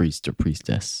priests or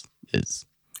priestesses.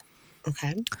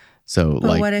 Okay. So,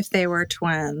 but what if they were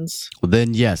twins? Well,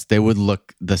 then yes, they would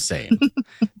look the same.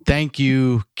 Thank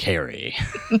you, Carrie.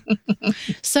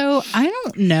 So I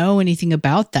don't know anything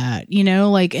about that,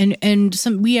 like, and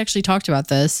we actually talked about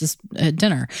this at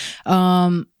dinner.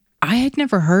 I had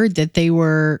never heard that they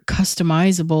were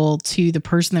customizable to the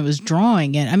person that was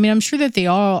drawing it. I mean, I'm sure that they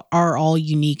all are all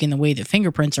unique in the way that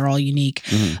fingerprints are all unique,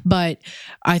 but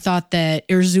I thought that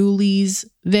Erzuli's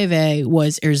Veve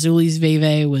was Erzuli's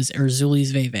Veve was Erzuli's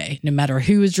Veve. No matter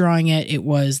who was drawing it, it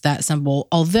was that symbol.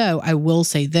 Although I will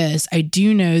say this, I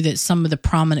do know that some of the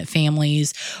prominent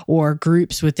families or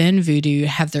groups within Voodoo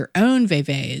have their own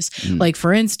Veves. Like,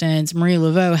 for instance, Marie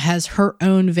Laveau has her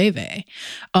own Veve.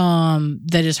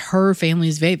 That is her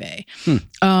family's Veve.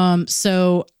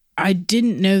 So I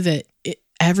didn't know that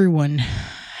everyone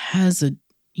has a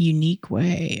unique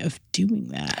way of doing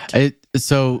that.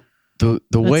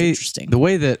 The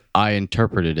way that I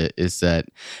interpreted it is that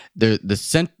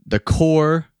the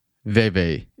core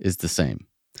Veve is the same.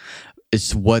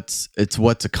 It's what's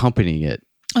accompanying it.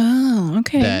 Oh,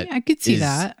 okay. I could see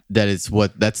that.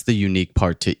 That's the unique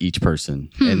part to each person,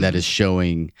 and that is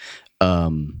showing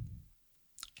their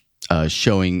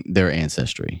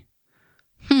ancestry.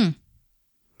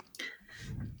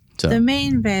 So the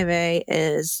main Veve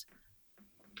is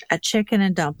a chicken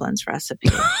and dumplings recipe.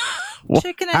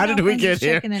 Chicken and How did we get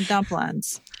here? Chicken and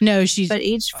dumplings. No, but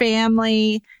each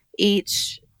family,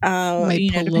 depending on what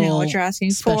you're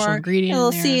asking for, a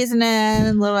little seasoning,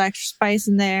 a little extra spice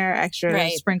in there, extra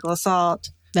sprinkle of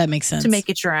salt. That makes sense. To make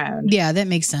it your own. Yeah, that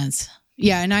makes sense.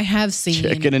 Yeah, and I have seen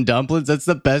chicken and dumplings. That's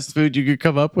the best food you could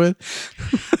come up with.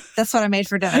 That's what I made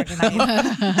for dinner tonight.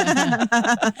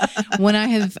 When I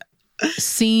have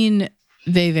seen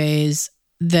Veves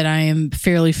that I am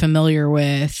fairly familiar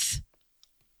with,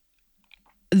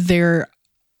 there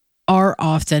are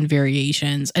often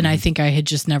variations, and I think I had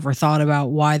just never thought about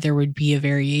why there would be a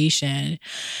variation.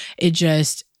 It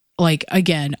just, like,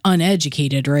 again,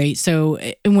 uneducated, right? So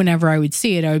whenever I would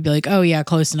see it, I would be like, oh yeah,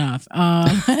 close enough.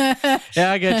 Yeah,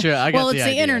 I get you. Well, it's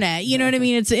the internet, you know what I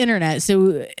mean? It's the internet.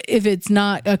 So if it's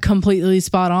not a completely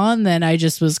spot on, then I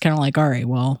just was kind of like, all right,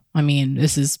 well, I mean,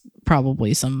 this is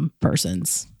probably some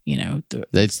person's,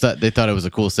 they thought it was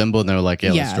a cool symbol, and they were like,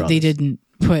 let's draw they this. Didn't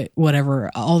put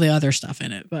all the other stuff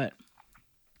in it. But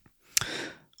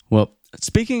well,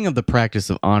 speaking of the practice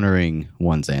of honoring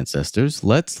one's ancestors,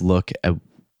 let's look at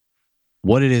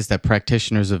what it is that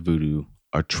practitioners of voodoo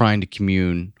are trying to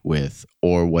commune with,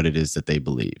 or what it is that they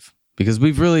believe. Because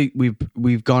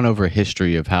we've gone over a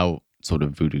history of how sort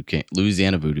of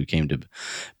Louisiana voodoo came to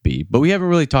be, but we haven't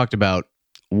really talked about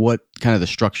what kind of the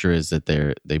structure is that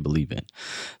they believe in.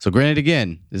 So granted,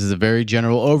 again, this is a very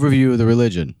general overview of the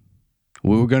religion.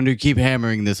 We're going to keep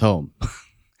hammering this home.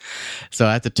 So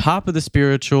at the top of the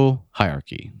spiritual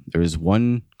hierarchy, there is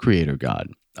one creator god,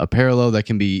 a parallel that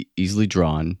can be easily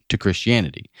drawn to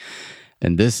Christianity.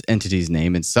 And this entity's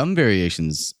name, in some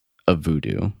variations of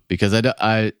voodoo, because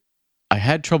I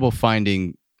had trouble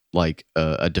finding like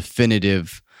a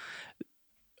definitive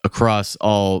across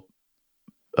all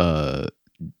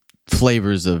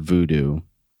flavors of voodoo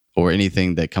or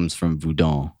anything that comes from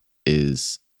voodoo,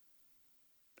 is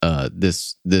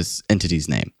this entity's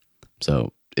name.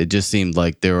 So it just seemed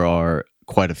like there are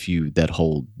quite a few that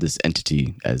hold this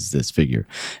entity as this figure,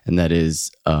 and that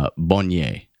is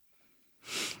Bonnier.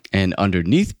 And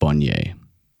underneath Bonnier,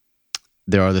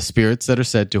 there are the spirits that are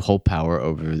said to hold power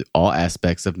over all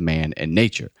aspects of man and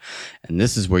nature. And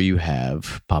this is where you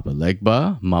have Papa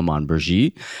Legba, Maman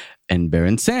Brigitte, and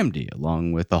Baron Samedi,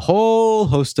 along with a whole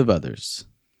host of others.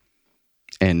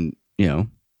 And,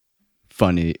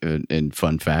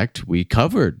 fun fact, we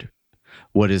covered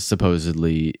what is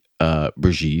supposedly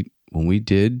Brigitte when we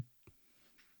did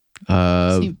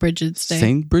St. Bridget's Day.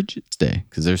 St. Bridget's Day,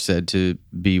 because they're said to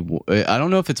be, I don't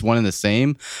know if it's one and the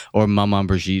same, or Maman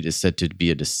Brigitte is said to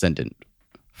be a descendant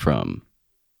from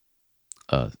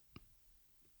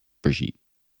Brigitte.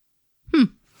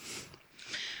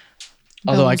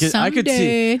 Although I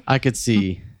could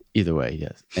see either way,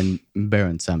 yes. And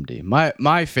Baron Samedi,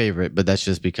 my favorite, but that's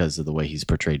just because of the way he's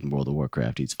portrayed in World of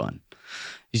Warcraft. He's fun.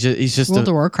 He's just World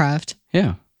of Warcraft.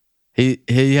 Yeah.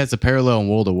 He has a parallel in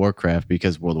World of Warcraft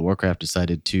because World of Warcraft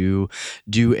decided to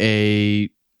do a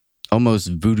almost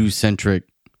voodoo-centric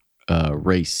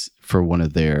race for one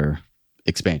of their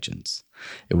expansions.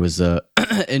 It was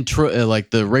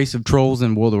like the race of trolls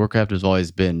in World of Warcraft has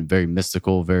always been very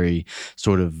mystical, very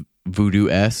sort of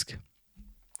voodoo-esque.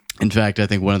 In fact, I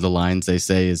think one of the lines they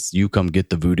say is, "You come get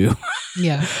the voodoo."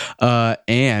 Yeah.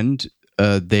 And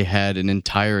they had an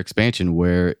entire expansion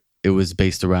where it was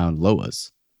based around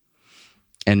Loas.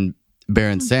 And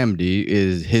Baron Samedi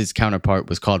is his counterpart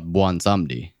was called Bon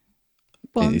Samedi.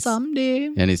 Bon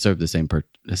Samedi. And he served the same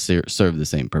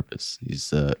purpose. He's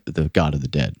the god of the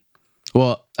dead.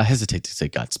 Well, I hesitate to say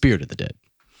God, spirit of the dead.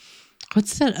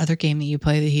 What's that other game that you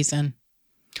play that he's in?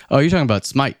 Oh, you're talking about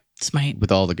Smite. Smite.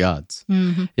 With all the gods.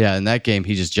 Mm-hmm. Yeah, in that game,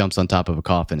 he just jumps on top of a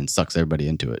coffin and sucks everybody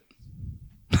into it.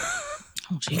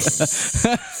 Oh, jeez.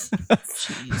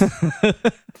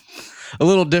 A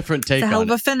little different take it's a hell on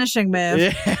of a it. finishing move.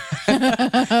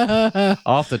 Yeah.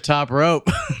 Off the top rope.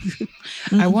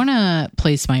 I want to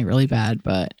play Smite really bad,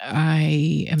 but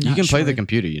I am not You can sure. play the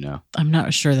computer, you know. I'm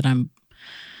not sure that I'm...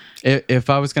 If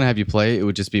I was going to have you play, it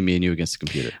would just be me and you against the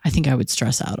computer. I think I would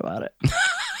stress out about it.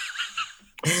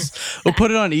 We'll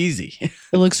put it on easy.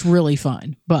 It looks really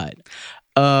fun, but...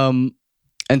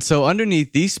 And so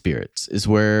underneath these spirits is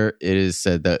where it is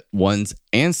said that one's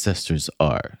ancestors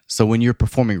are. So when you're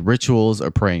performing rituals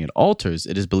or praying at altars,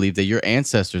 it is believed that your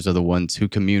ancestors are the ones who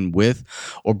commune with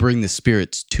or bring the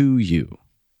spirits to you.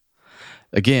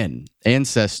 Again,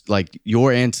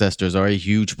 your ancestors are a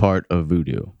huge part of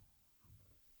voodoo.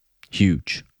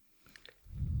 Huge.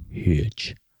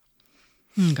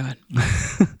 Oh, God.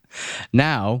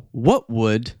 Now, what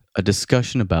would a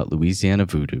discussion about Louisiana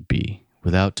voodoo be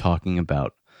without talking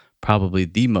about probably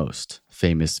the most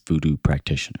famous voodoo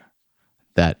practitioner,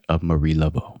 that of Marie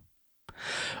Laveau,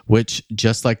 which,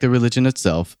 just like the religion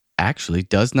itself, actually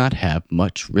does not have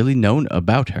much really known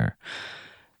about her.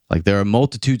 Like, there are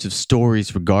multitudes of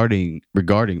stories regarding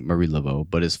Marie Laveau,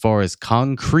 but as far as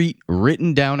concrete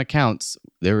written down accounts,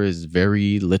 there is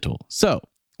very little. So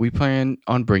we plan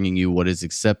on bringing you what is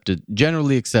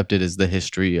generally accepted as the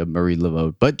history of Marie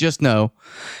Laveau, but just know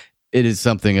it is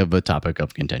something of a topic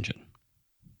of contention.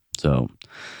 So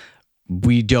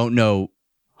we don't know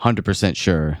 100%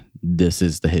 sure this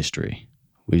is the history.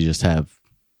 We just have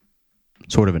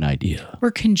sort of an idea. We're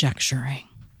conjecturing.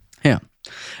 Yeah.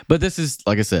 But this is,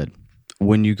 like I said,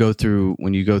 when you go through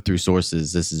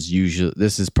sources, this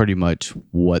is pretty much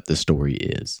what the story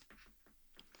is.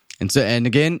 And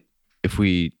again, if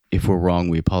we're wrong,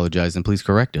 we apologize, and please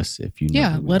correct us if you know.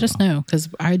 Yeah, let us know, because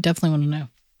I definitely want to know.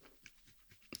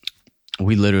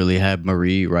 We literally have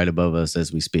Marie right above us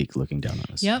as we speak, looking down on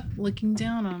us. Yep, looking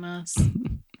down on us.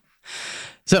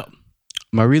 So,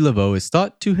 Marie Laveau is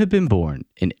thought to have been born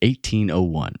in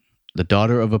 1801, the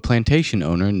daughter of a plantation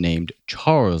owner named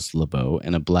Charles Laveau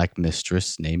and a black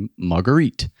mistress named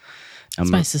Marguerite.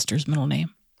 That's my sister's middle name.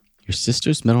 Your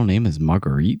sister's middle name is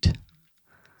Marguerite?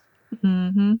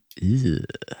 Mm-hmm. Ew.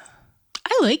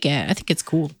 I like it. I think it's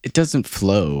cool. It doesn't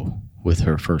flow with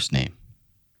her first name.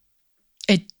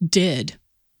 It did.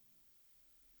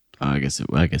 Oh, I guess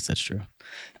that's true.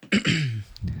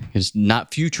 It's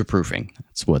not future proofing.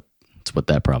 That's what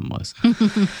that problem was.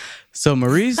 So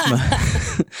Marie's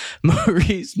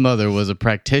mother was a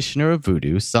practitioner of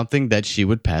voodoo, something that she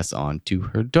would pass on to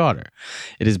her daughter.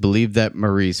 It is believed that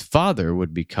Marie's father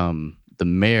would become a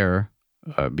mayor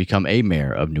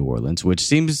of New Orleans, which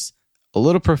seems a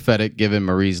little prophetic given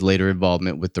Marie's later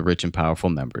involvement with the rich and powerful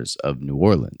members of New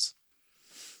Orleans.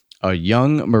 A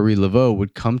young Marie Laveau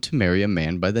would come to marry a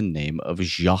man by the name of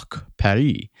Jacques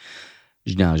Paris.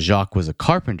 Now, Jacques was a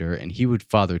carpenter, and he would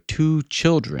father 2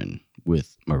 children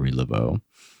with Marie Laveau,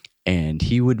 and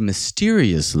he would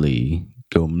mysteriously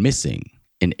go missing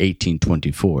in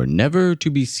 1824, never to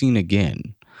be seen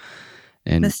again.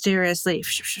 And mysteriously.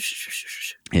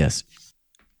 Yes,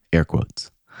 air quotes.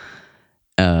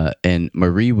 And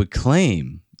Marie would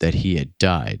claim that he had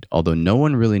died, although no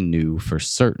one really knew for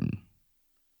certain.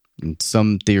 And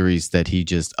some theories that he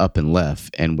just up and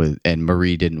left, and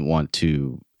Marie didn't want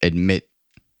to admit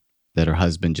that her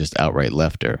husband just outright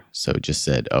left her, so just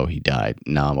said, "Oh, he died.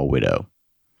 Now I'm a widow."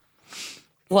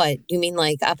 What? You mean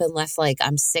like up and left, like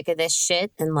I'm sick of this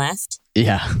shit and left?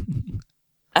 Yeah.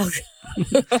 Oh.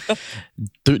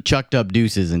 Chucked up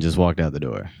deuces and just walked out the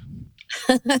door.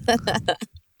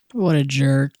 What a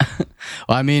jerk.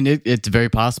 Well, I mean, it's very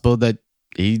possible that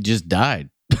he just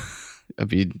died. I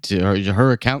mean,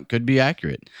 her account could be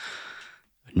accurate.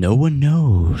 No one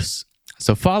knows.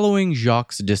 So following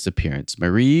Jacques' disappearance,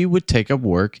 Marie would take up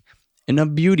work in a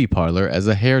beauty parlor as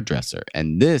a hairdresser,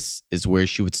 and this is where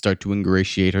she would start to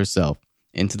ingratiate herself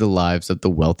into the lives of the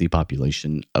wealthy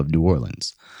population of New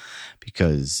Orleans.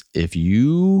 Because if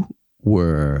you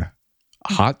were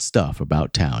hot stuff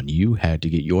about town, you had to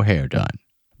get your hair done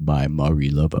by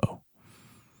Marie Laveau.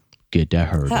 Get that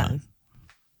hair done.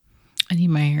 I need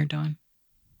my hair done.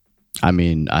 I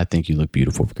mean, I think you look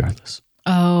beautiful regardless.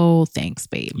 Oh, thanks,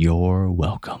 babe. You're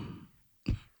welcome.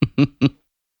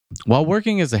 While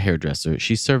working as a hairdresser,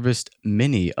 she serviced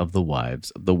many of the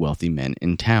wives of the wealthy men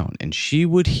in town, and she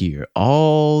would hear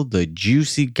all the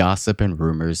juicy gossip and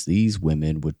rumors these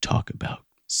women would talk about,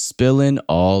 spilling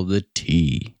all the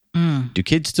tea. Do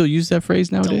kids still use that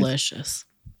phrase nowadays? Delicious.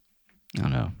 I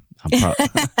don't know.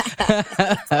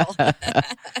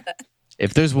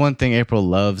 If there's one thing April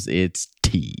loves, it's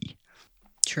tea.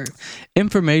 True.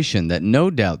 Information that no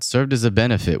doubt served as a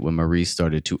benefit when Marie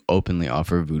started to openly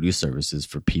offer voodoo services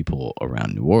for people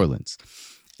around New Orleans.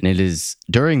 And it is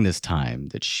during this time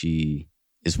that she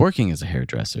is working as a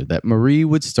hairdresser that Marie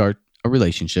would start a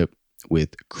relationship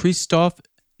with Christophe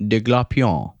de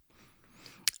Glapion.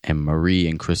 And Marie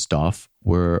and Christophe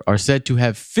are said to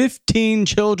have 15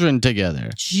 children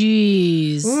together.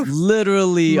 Jeez.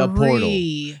 Literally a portal.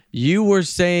 You were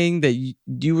saying that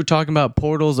you were talking about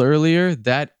portals earlier.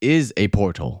 That is a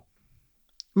portal.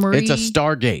 Marie, it's a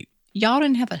Stargate. Y'all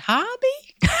didn't have a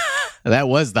hobby? That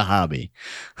was the hobby.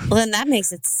 Well, then that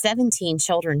makes it 17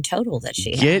 children total that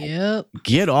she had.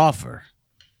 Get off her.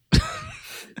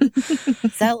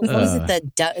 So, what was it?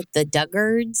 The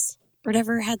Duggards?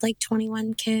 Whatever had like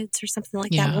 21 kids or something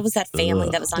like that. What was that family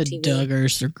that was on TV? The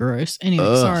Duggars are gross.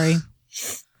 Anyway, sorry.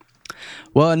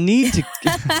 Well, a need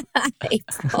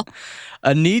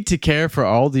to care for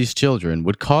all these children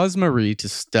would cause Marie to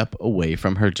step away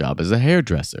from her job as a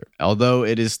hairdresser, although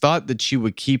it is thought that she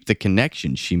would keep the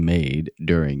connection she made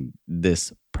during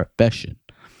this profession.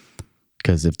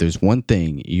 Because if there's one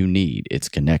thing you need, it's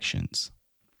connections.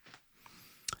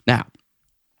 Now,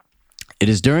 it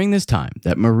is during this time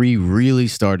that Marie really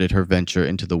started her venture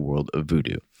into the world of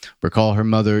voodoo. Recall her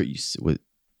mother was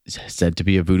said to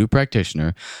be a voodoo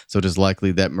practitioner, so it is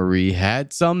likely that Marie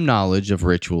had some knowledge of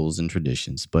rituals and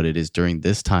traditions, but it is during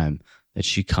this time that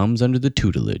she comes under the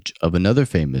tutelage of another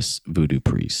famous voodoo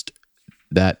priest,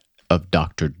 that of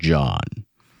Dr. John,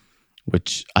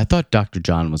 which I thought Dr.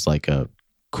 John was like a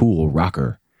cool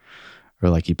rocker,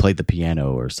 or like he played the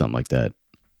piano or something like that.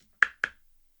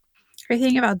 Are you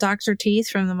thinking about Dr. Teeth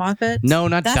from the Muppets? No,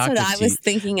 not That's Dr. Teeth. That's what I was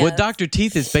thinking of. Well, Dr.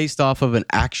 Teeth is based off of an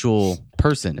actual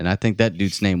person, and I think that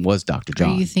dude's name was Dr.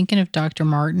 John. Are you thinking of Dr.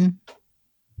 Martin?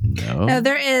 No,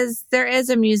 there is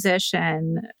a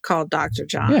musician called Dr.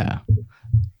 John. Yeah.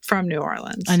 From New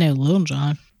Orleans. I know Lil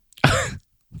Jon.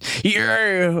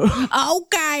 Yeah.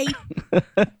 Okay.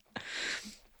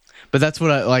 But that's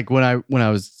what I like when I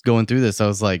was going through this. I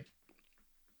was like,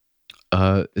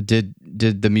 did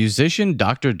the musician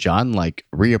Dr. John like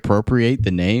reappropriate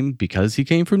the name because he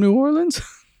came from New Orleans?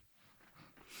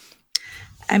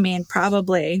 I mean,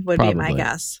 probably would be my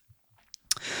guess.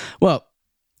 Well,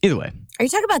 either way. Are you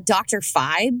talking about Dr.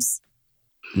 Phibes?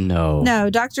 No. No,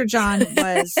 Dr. John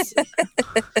was...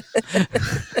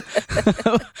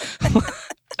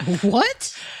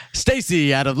 What?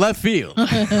 Stacy out of left field. No,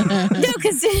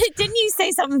 because didn't you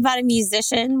say something about a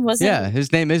musician? Yeah,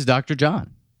 his name is Dr.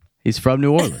 John. He's from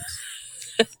New Orleans.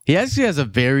 He actually has a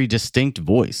very distinct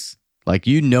voice. Like,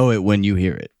 you know it when you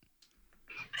hear it.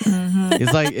 Mm-hmm.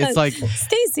 It's like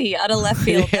Stacy out of left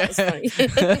field. Yeah. That was funny.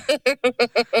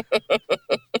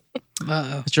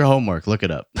 It's your homework. Look it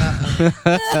up.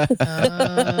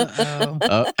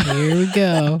 Here we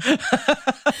go.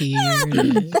 Here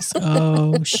it is.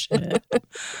 Oh shit.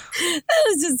 That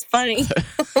was just funny.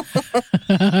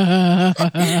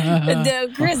 No,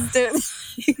 Chris.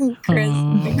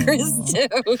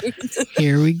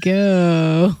 Here we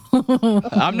go.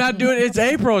 I'm not doing it. It's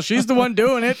April. She's the one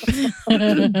doing it.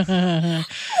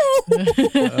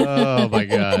 Oh my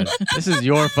God. This is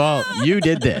your fault. You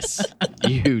did this.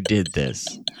 You did this.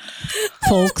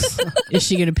 Folks, is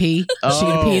she gonna pee? Is she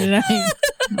gonna pee tonight?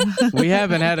 We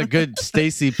haven't had a good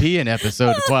Stacy peeing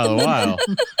episode in quite a while.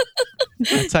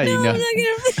 That's how you know.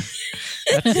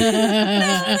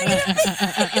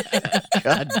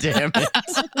 God damn it.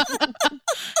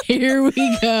 Here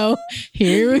we go.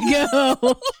 Here we go.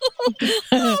 Oh,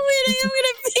 wait, I am going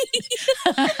to pee.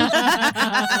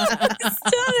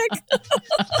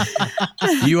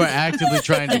 Stomach. You are actively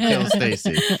trying to kill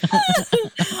Stacy.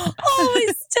 Oh,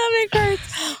 my stomach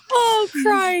hurts. Oh, I'm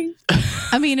crying.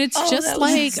 I mean, it's just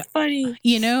like, funny.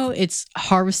 You know, it's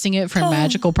harvesting it for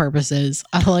magical purposes.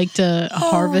 I like to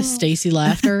harvest Stacy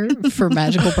laughter for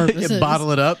magical purposes.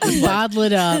 Bottle it up. Bottle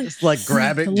it up. Just like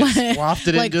grab it, just waft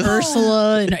it like into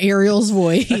Ursula and Ariel's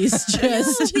voice.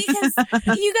 Just because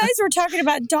you guys were talking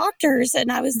about doctors,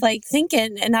 and I was like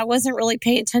thinking, and I wasn't really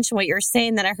paying attention to what you were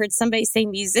saying. Then I heard somebody say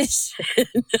musician.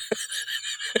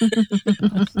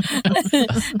 That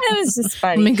was just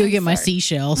funny. I'm gonna go get my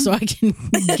seashell so I can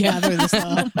gather this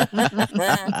up.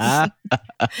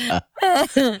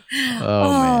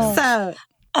 Oh man.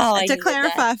 So to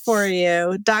clarify for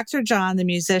you, Dr. John, the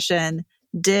musician,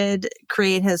 did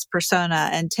create his persona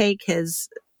and take his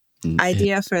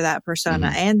idea for that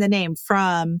persona and the name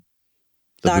from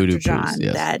the Dr. Voodoo John. Priest,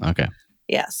 yes. That okay.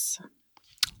 Yes.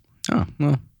 Oh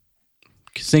well,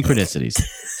 synchronicities.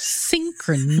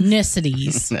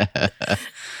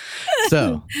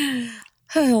 So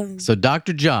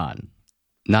Dr. John,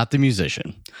 not the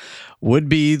musician, would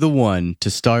be the one to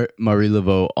start Marie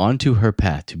Laveau onto her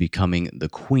path to becoming the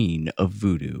Queen of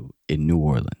Voodoo in New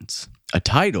Orleans, a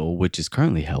title which is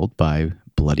currently held by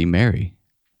Bloody Mary,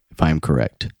 if I am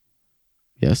correct.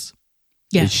 Yes?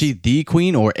 Yes. Is she the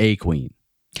queen or a queen?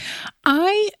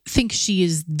 I think she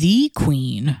is the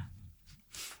queen.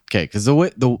 Okay, because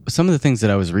some of the things that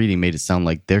I was reading made it sound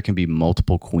like there can be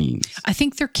multiple queens. I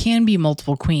think there can be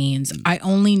multiple queens. I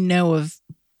only know of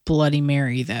Bloody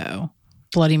Mary, though.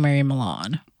 Bloody Mary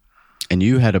Milan. And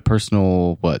you had a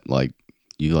personal,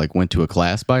 you went to a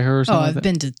class by her or something? I've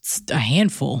been to a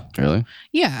handful. Really?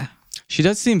 Yeah. She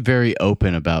does seem very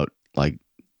open about,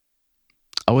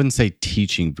 I wouldn't say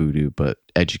teaching voodoo, but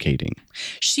educating.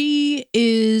 She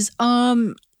is,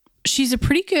 she's a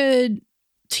pretty good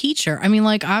teacher. I mean,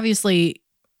 obviously,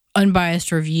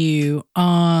 unbiased review.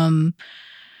 Her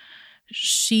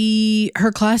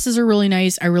classes are really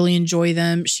nice. I really enjoy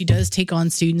them. She does take on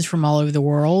students from all over the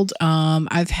world.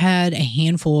 I've had a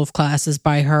handful of classes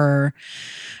by her.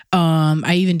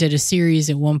 I even did a series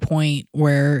at one point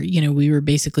where, we were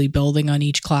basically building on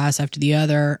each class after the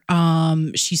other.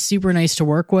 She's super nice to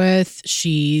work with.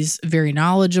 She's very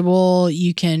knowledgeable.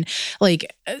 You can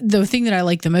the thing that I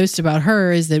like the most about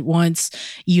her is that once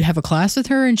you have a class with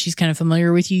her and she's kind of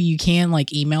familiar with you, you can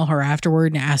email her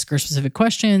afterward and ask her specific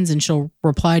questions and she'll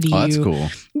reply to you. That's cool.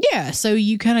 Yeah. So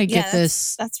you kind of get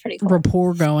that's pretty cool.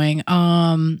 rapport going.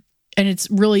 And it's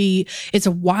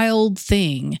a wild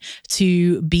thing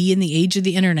to be in the age of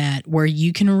the internet where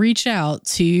you can reach out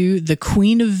to the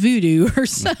Queen of Voodoo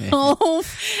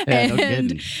herself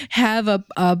and have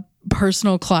a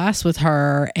personal class with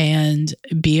her and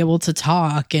be able to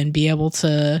talk and be able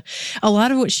to. A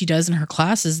lot of what she does in her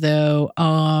classes, though,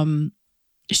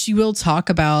 she will talk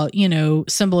about,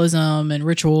 symbolism and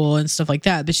ritual and stuff like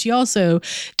that. But she also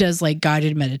does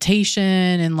guided meditation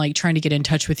and trying to get in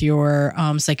touch with your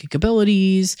psychic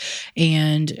abilities.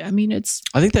 And I mean, I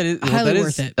think that is highly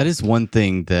worth it. That is one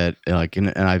thing that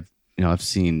and I've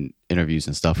seen interviews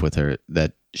and stuff with her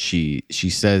that she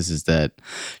says is that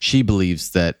she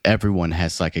believes that everyone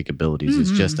has psychic abilities.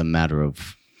 It's just a matter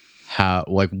of how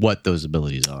what those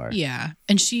abilities are. Yeah.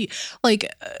 And she a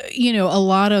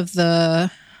lot of the,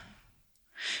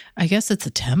 I guess it's a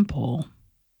temple.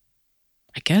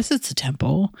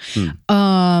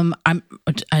 And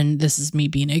this is me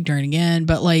being ignorant again,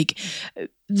 but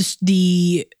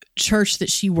the church that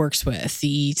she works with,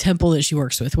 the temple that she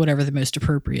works with, whatever the most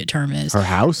appropriate term is. Her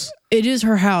house? It is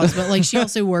her house, but she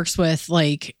also works with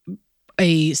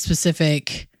a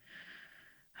specific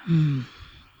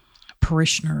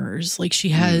parishioners. She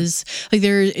has a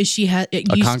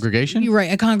congregation. You're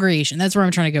right, a congregation. That's where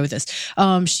I'm trying to go with this.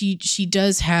 She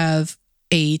does have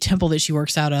a temple that she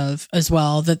works out of as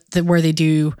well, that where they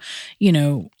do,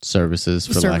 services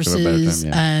for lack of a better term,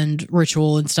 yeah. And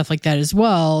ritual and stuff like that as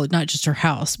well. Not just her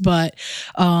house, but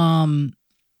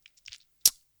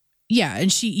yeah,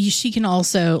 and she can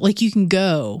also you can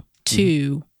go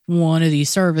to one of these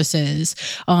services.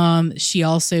 She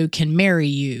also can marry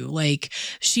you.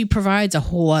 She provides a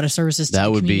whole lot of services to the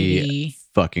community. Be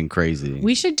fucking crazy.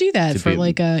 We should do that for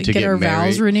get our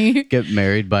vows renewed. Get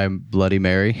married by Bloody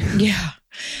Mary. Yeah.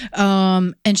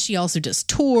 And she also does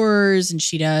tours and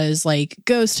she does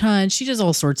ghost hunts. She does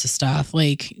all sorts of stuff.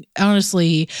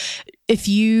 Honestly, if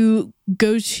you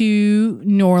go to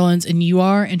New Orleans and you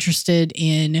are interested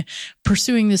in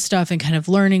pursuing this stuff and kind of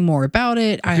learning more about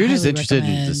it, if you're just interested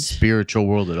in the spiritual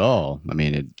world at all, I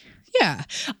mean, yeah.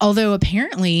 Although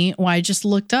apparently, I just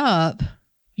looked up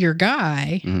your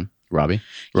guy, Robbie.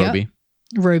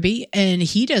 Roby, and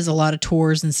he does a lot of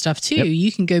tours and stuff too. Yep.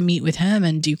 You can go meet with him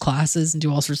and do classes and do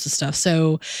all sorts of stuff.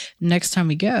 So next time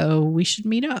we go, we should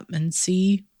meet up and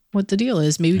see what the deal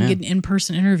is. Maybe we can get an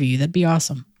in-person interview. That'd be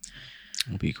awesome.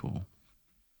 That'd be cool.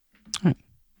 All right.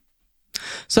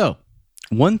 So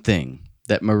one thing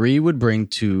that Marie would bring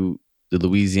to the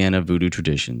Louisiana voodoo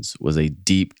traditions was a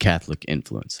deep Catholic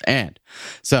influence. And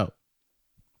so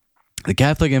the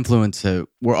Catholic influence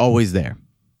were always there.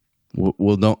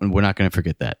 We're not going to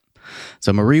forget that.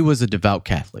 So Marie was a devout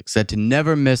Catholic, said to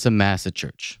never miss a mass at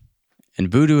church.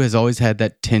 And voodoo has always had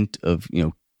that tint of,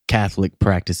 Catholic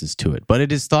practices to it. But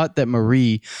it is thought that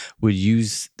Marie would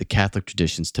use the Catholic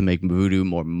traditions to make voodoo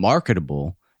more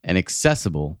marketable and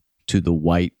accessible to the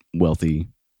white, wealthy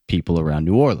people around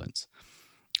New Orleans.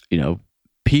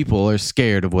 people are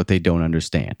scared of what they don't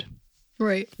understand.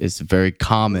 Right. It's very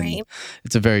common. Right.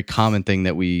 It's a very common thing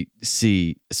that we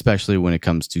see, especially when it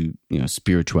comes to,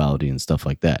 spirituality and stuff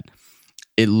like that.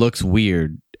 It looks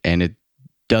weird and it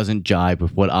doesn't jibe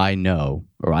with what I know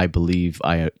or I believe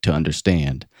to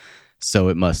understand. So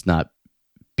it must not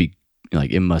be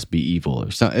it must be evil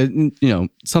or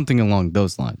something along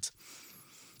those lines.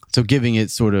 So giving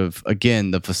it sort of,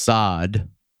 again, the facade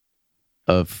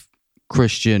of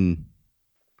Christian,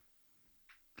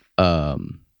 or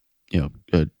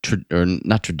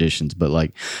not traditions, but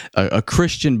like a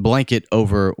Christian blanket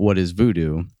over what is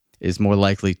voodoo is more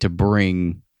likely to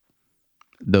bring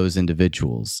those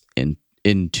individuals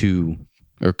into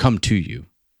or come to you,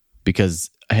 because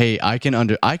hey, I can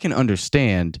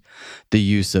understand the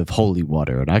use of holy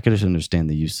water and I can understand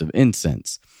the use of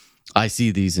incense. I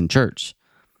see these in church.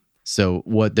 So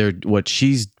what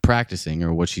she's practicing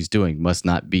or what she's doing must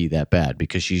not be that bad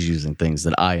because she's using things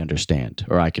that I understand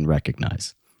or I can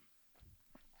recognize.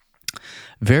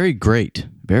 Very great,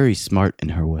 very smart in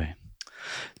her way.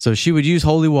 So she would use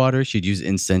holy water, she'd use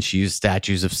incense, she used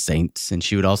statues of saints, and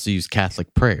she would also use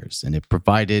Catholic prayers. And it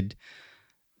provided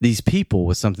these people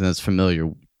with something that's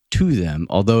familiar to them,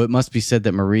 although it must be said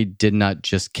that Marie did not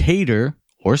just cater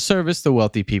or service the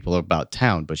wealthy people about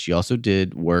town, but she also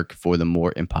did work for the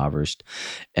more impoverished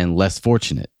and less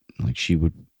fortunate. Like she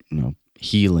would,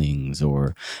 healings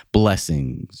or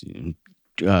blessings,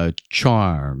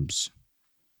 charms,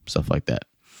 stuff like that.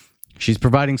 She's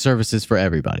providing services for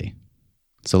everybody.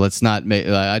 So let's not make,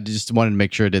 I just wanted to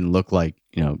make sure it didn't look like,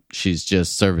 she's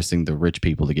just servicing the rich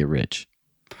people to get rich.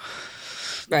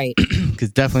 Right. Because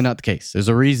definitely not the case. There's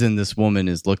a reason this woman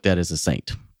is looked at as a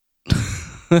saint.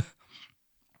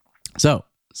 So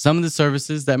some of the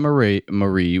services that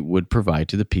Marie would provide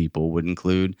to the people would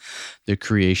include the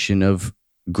creation of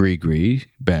gris-gris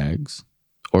bags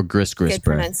or gris-gris Good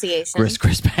pronunciation.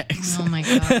 Gris-gris bags. Oh my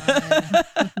God.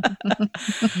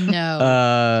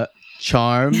 No.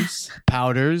 Charms,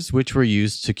 powders, which were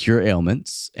used to cure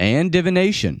ailments, and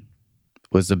divination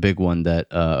was a big one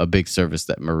a big service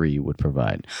that Marie would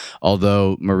provide.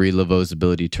 Although Marie Laveau's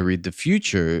ability to read the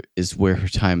future is where her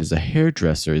time as a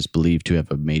hairdresser is believed to have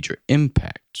a major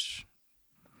impact.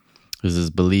 It is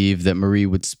believed that Marie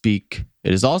would speak.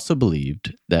 It is also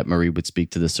believed that Marie would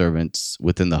speak to the servants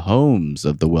within the homes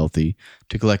of the wealthy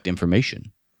to collect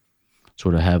information.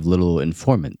 Sort of have little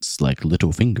informants like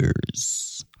little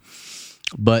fingers.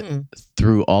 But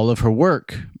through all of her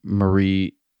work,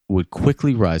 Marie would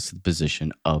quickly rise to the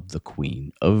position of the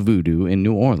Queen of Voodoo in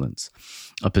New Orleans,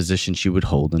 a position she would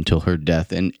hold until her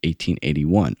death in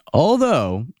 1881.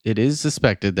 Although it is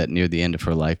suspected that near the end of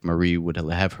her life, Marie would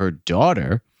have her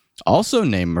daughter, also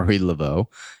named Marie Laveau,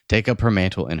 take up her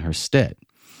mantle in her stead.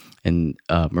 And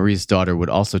Marie's daughter would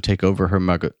also take over her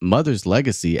mother's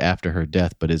legacy after her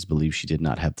death, but it is believed she did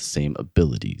not have the same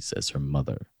abilities as her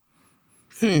mother.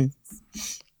 Which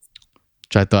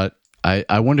I thought,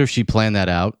 I wonder if she planned that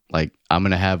out. Like, I'm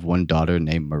going to have one daughter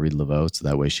named Marie Laveau, so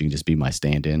that way she can just be my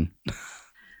stand-in.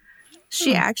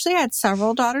 She actually had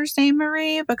several daughters named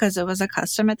Marie because it was a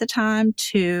custom at the time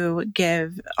to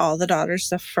give all the daughters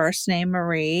the first name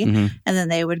Marie, and then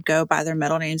they would go by their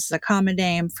middle names as a common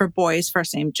name. For boys,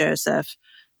 first name Joseph,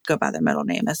 go by their middle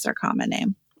name as their common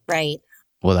name. Right.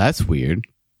 Well, that's weird.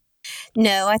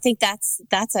 No, I think that's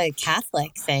a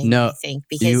Catholic thing. No, I think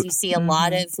because you see a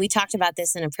lot of. We talked about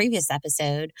this in a previous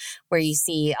episode where you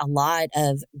see a lot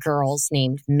of girls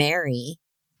named Mary,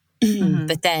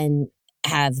 but then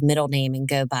have middle name and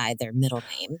go by their middle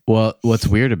name. Well, what's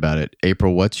weird about it,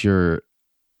 April? What's your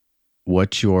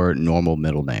normal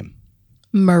middle name?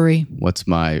 Murray. What's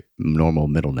my normal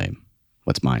middle name?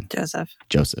 What's mine?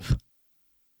 Joseph.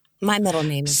 My middle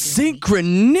name is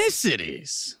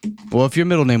Synchronicities. Well, if your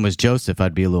middle name was Joseph,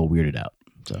 I'd be a little weirded out.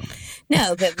 So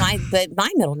no, but my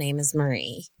middle name is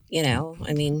Marie.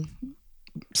 I mean,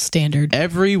 standard.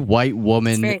 Every white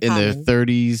woman in their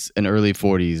 30s and early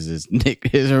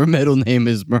 40s her middle name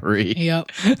is Marie.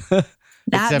 Yep.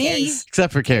 Not me.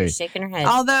 Except for Carrie. Shaking her head.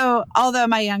 Although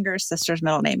my younger sister's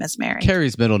middle name is Mary.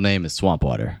 Carrie's middle name is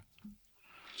Swampwater.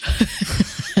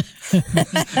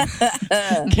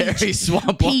 Carrie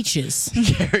Swampwater. Peaches.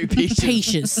 Carrie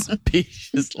Peaches.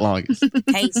 Peaches longest.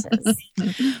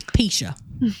 Peaches.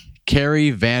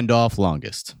 Carrie Vandolph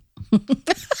longest.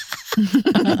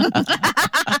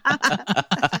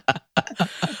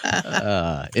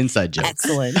 Inside joke.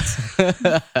 Excellent.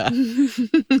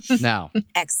 Now.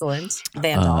 Excellent.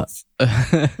 Vandolph.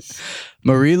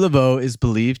 Marie Laveau is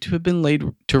believed to have been laid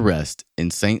to rest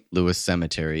in St. Louis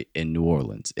Cemetery in New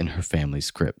Orleans in her family's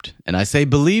crypt. And I say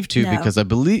believed to because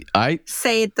I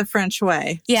say it the French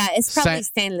way. Yeah, it's probably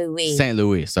St. Louis. St.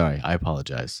 Louis, sorry. I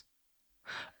apologize.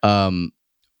 When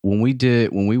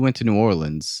we went to New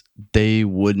Orleans, they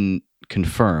wouldn't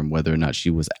confirm whether or not she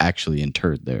was actually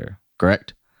interred there,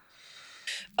 correct?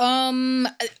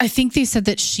 I think they said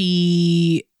that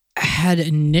she had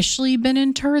initially been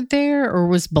interred there, or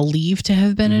was believed to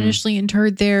have been initially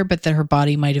interred there, but that her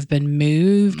body might have been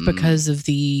moved because of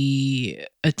the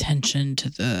attention to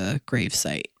the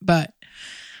gravesite. But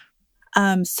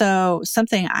so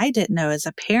something I didn't know is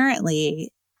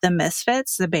apparently the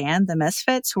Misfits, the band, the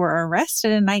Misfits, were arrested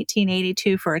in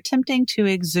 1982 for attempting to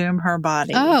exhume her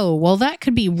body. Oh, well, that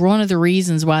could be one of the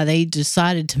reasons why they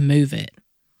decided to move it.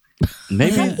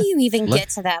 Maybe. How do you even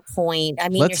get to that point? I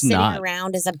mean, you're sitting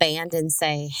around as a band and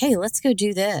say, hey, let's go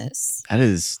do this. That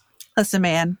is... Listen,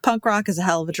 man, punk rock is a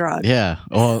hell of a drug. Yeah.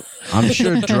 Well, I'm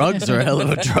sure drugs are a hell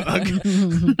of a drug.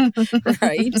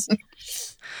 Right?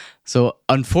 So,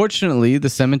 unfortunately, the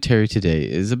cemetery today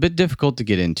is a bit difficult to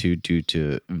get into due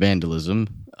to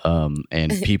vandalism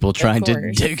and people trying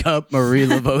to dig up Marie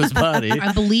Laveau's body.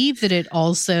 I believe that it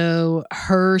also,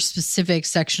 her specific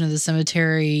section of the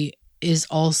cemetery is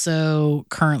also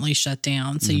currently shut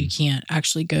down, so you can't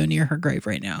actually go near her grave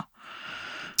right now.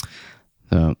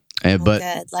 But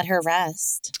good. Let her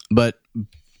rest. But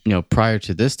prior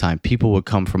to this time, people would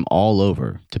come from all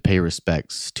over to pay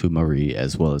respects to Marie,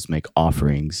 as well as make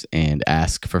offerings and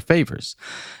ask for favors.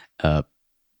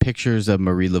 Pictures of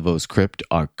Marie Laveau's crypt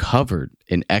are covered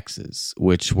in X's,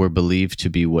 which were believed to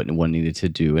be what one needed to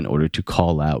do in order to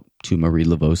call out to Marie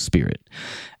Laveau's spirit.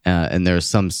 And there are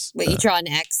some... Wait, you draw an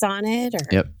X on it? Or?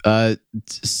 Yep.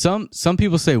 Some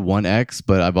people say one X,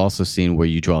 but I've also seen where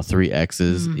you draw 3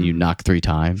 X's, you knock 3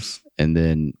 times, and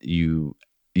then you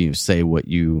say what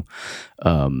you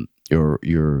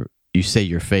say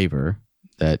your favor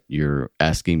that you're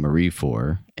asking Marie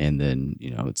for, and then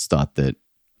it's thought that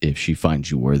if she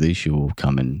finds you worthy, she will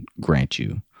come and grant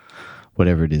you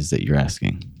whatever it is that you're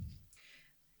asking.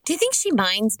 Do you think she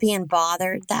minds being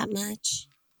bothered that much?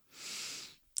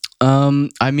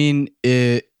 I mean,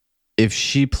 if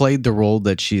she played the role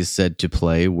that she is said to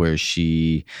play, where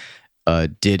she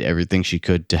did everything she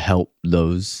could to help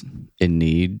those in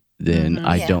need, then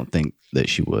I don't think that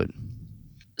she would.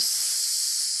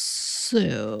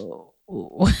 So...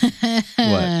 What?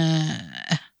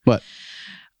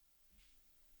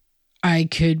 I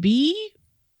could be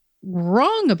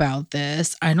wrong about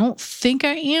this. I don't think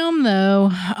I am, though.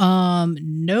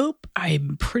 Nope.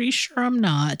 I'm pretty sure I'm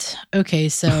not. Okay,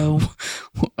 so...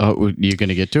 Oh, you're going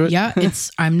to get to it? Yeah,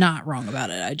 I'm not wrong about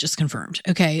it. I just confirmed.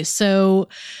 Okay, so...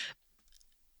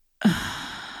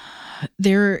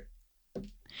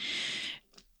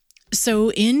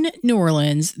 So in New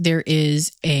Orleans, there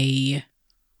is a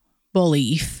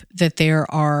belief that there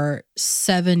are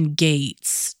 7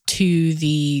 gates to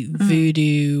the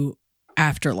voodoo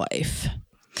afterlife.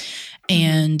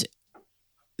 And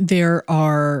there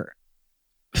are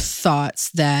thoughts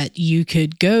that you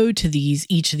could go to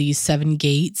each of these 7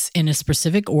 gates in a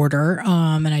specific order.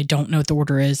 And I don't know what the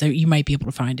order is. You might be able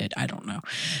to find it. I don't know.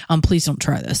 Please don't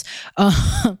try this.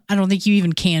 I don't think you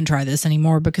even can try this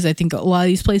anymore, because I think a lot of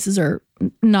these places are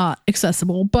not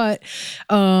accessible. But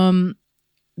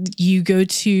you go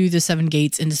to the 7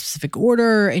 gates in a specific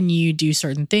order, and you do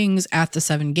certain things at the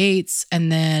 7 gates. And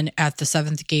then at the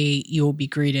 7th gate, you will be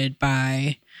greeted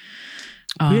by...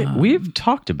 we've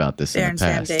talked about this Baron in the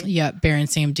past. Sam D. Yeah, Baron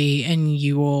Sam D. And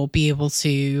you will be able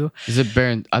to... Is it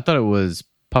Baron? I thought it was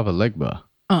Papa Legba.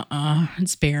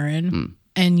 It's Baron.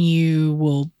 And you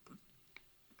will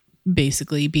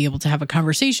basically be able to have a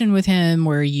conversation with him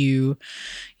where you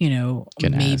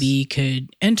maybe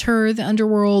could enter the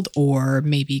underworld, or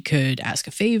maybe could ask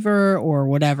a favor or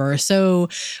whatever. So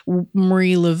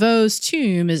Marie Laveau's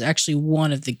tomb is actually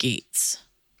one of the gates.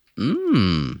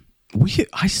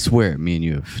 I swear me and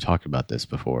you have talked about this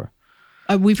before.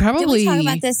 We probably... Did we talk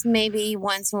about this maybe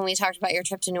once when we talked about your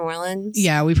trip to New Orleans?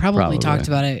 Yeah, we probably talked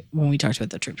about it when we talked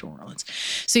about the trip to New Orleans.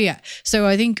 So yeah, so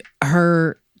I think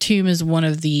her tomb is one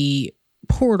of the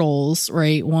portals,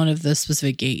 right? One of the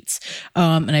specific gates.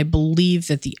 And I believe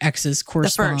that the X's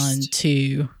correspond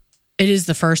to... It is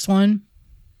the first one?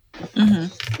 I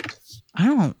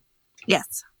don't...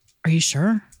 Yes. Are you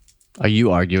sure? Are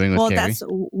you arguing with Carrie? Well, that's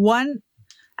one...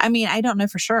 I mean, I don't know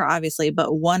for sure, obviously,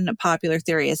 but one popular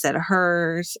theory is that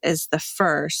hers is the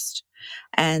first,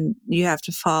 and you have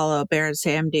to follow Baron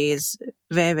Sam D's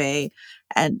Veve,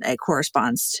 and it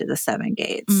corresponds to the 7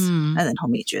 gates, and then he'll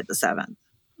meet you at the 7th.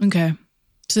 Okay.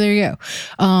 So there you go.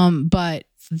 But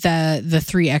the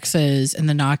 3 X's and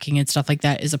the knocking and stuff like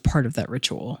that is a part of that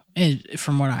ritual,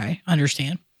 from what I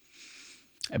understand.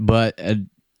 But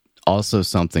also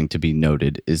something to be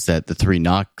noted is that the 3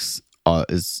 knocks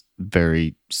is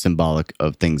very symbolic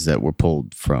of things that were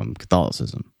pulled from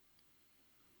Catholicism.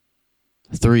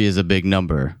 3 is a big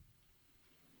number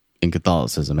in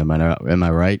Catholicism. Am I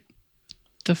right?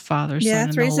 The Father, Son,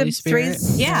 and the Holy Spirit.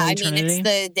 Yeah, I mean,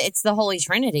 it's the Holy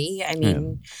Trinity. I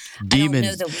mean, demons, I don't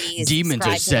know that we demons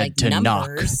are said to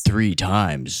knock 3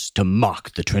 times to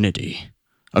mock the Trinity,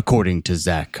 according to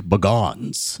Zach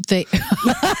Bagans.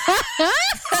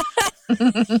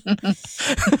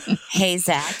 Hey,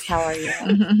 Zach, how are you?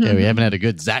 Yeah, we haven't had a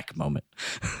good Zach moment.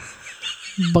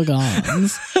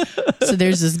 Bagans. So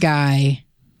there's this guy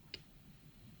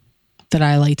that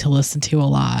I like to listen to a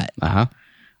lot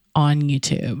on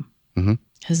YouTube. Mm-hmm.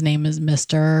 His name is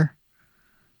Mr.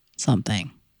 something.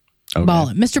 Okay.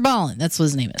 Ballin. Mr. Ballin. That's what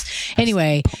his name is.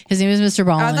 Anyway, his name is Mr.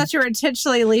 Ballin. I thought you were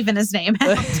intentionally leaving his name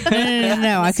out.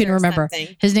 No, I couldn't remember.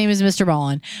 His name is Mr.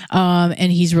 Ballin.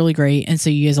 And he's really great. And so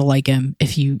you guys will like him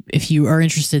if you are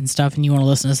interested in stuff and you want to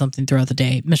listen to something throughout the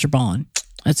day. Mr. Ballin.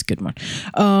 That's a good one.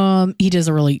 He does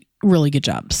a really, really good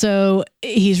job. So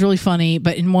he's really funny.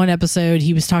 But in one episode,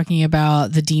 he was talking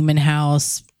about the demon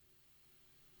house.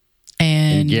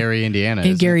 In Gary, Indiana.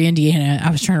 Indiana.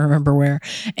 I was trying to remember where.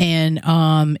 And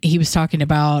he was talking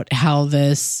about how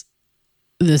this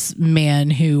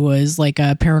man who was like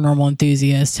a paranormal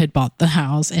enthusiast had bought the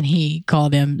house, and he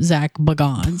called him Zach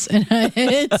Bagans. And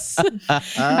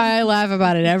I laugh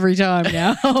about it every time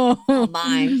now. Oh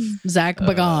my. Zach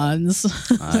Bagans.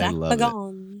 Zach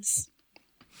Bagans.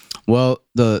 Well,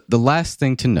 the last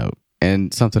thing to note,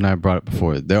 and something I brought up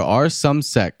before, there are some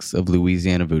sects of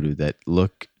Louisiana voodoo that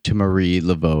look to Marie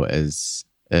Laveau as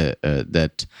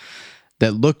that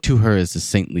look to her as a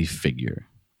saintly figure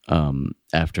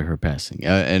after her passing,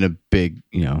 and a big,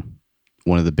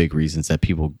 one of the big reasons that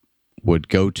people would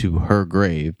go to her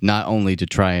grave, not only to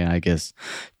try and, I guess,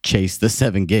 chase the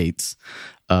 7 gates,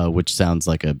 which sounds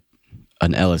like an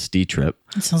LSD trip.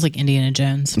 It sounds like Indiana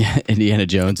Jones. Yeah, Indiana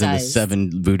Jones and the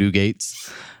 7 voodoo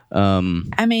gates. I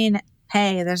mean,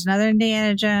 hey, there's another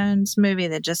Indiana Jones movie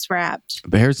that just wrapped.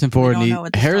 But Harrison Ford needs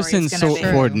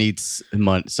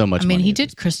so much. I mean, money he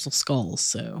did Crystal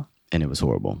Skulls, and it was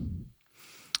horrible.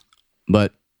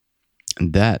 But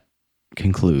that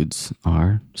concludes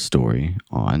our story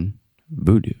on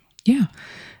voodoo. Yeah.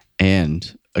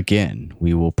 And again,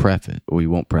 we won't preface,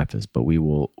 but we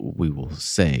will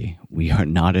say we are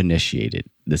not initiated.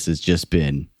 This has just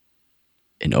been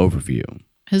an overview.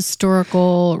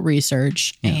 Historical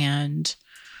research and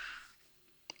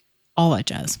all that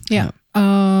jazz. Yeah.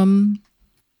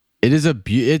 It is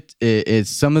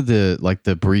it's some of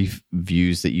the brief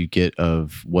views that you get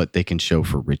of what they can show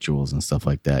for rituals and stuff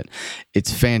like that.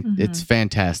 It's it's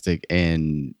fantastic,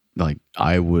 and like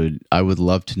I would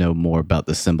love to know more about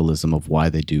the symbolism of why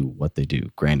they do what they do.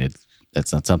 Granted,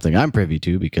 that's not something I'm privy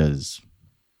to because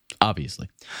obviously.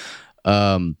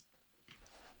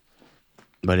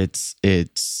 But it's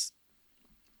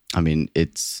I mean,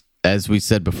 it's, as we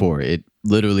said before, it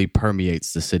literally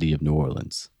permeates the city of New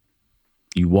Orleans.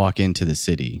 You walk into the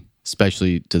city,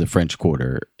 especially to the French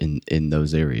Quarter in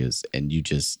those areas, and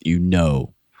you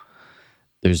know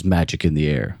there's magic in the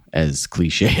air, as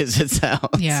cliche as it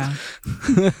sounds. Yeah.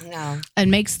 No. It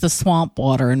makes the swamp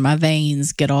water in my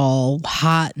veins get all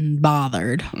hot and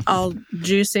bothered. All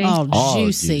juicy. All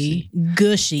juicy.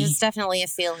 Gushy. There's definitely a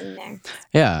feeling there.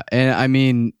 Yeah. And I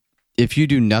mean, if you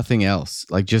do nothing else,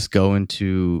 like just go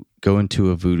into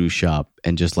a voodoo shop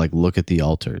and just like look at the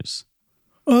altars.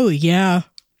 Oh, yeah.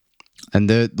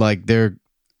 And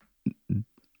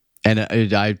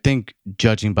I think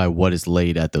judging by what is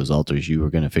laid at those altars, you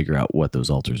are going to figure out what those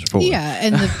altars are for. Yeah,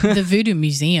 and the Voodoo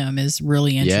Museum is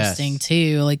really interesting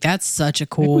too. Like that's such a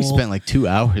cool. We spent like 2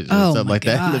 hours or something like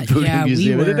that in the Voodoo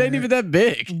Museum. It ain't even that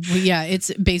big. Yeah,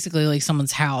 it's basically like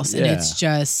someone's house, and it's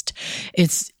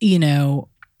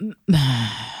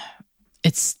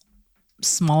it's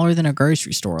smaller than a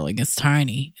grocery store. Like it's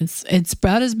tiny. It's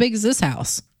about as big as this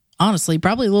house. Honestly,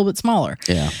 probably a little bit smaller.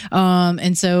 Yeah.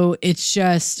 And so it's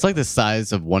like the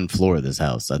size of one floor of this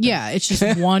house. I think. Yeah. It's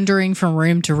just wandering from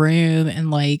room to room and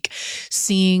like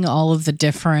seeing all of the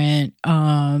different,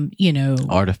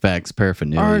 artifacts,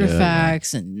 paraphernalia,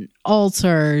 and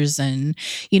altars and,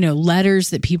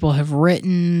 letters that people have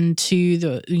written to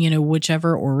the,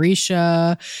 whichever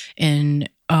Orisha and,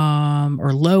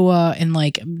 or Loa, and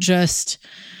like just.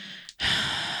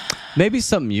 Maybe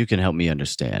something you can help me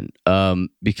understand,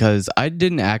 because I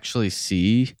didn't actually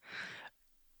see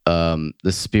the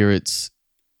spirits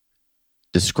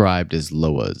described as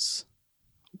Loas.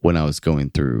 when I was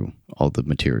going through all the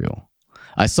material.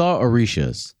 I saw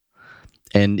Orishas,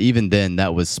 and even then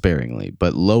that was sparingly,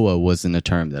 but Loa wasn't a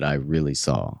term that I really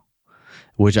saw,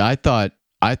 which I thought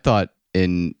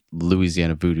in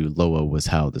Louisiana voodoo, Loa was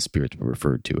how the spirits were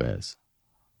referred to as.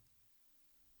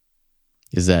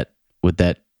 Does that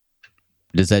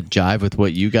jive with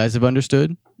what you guys have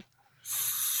understood?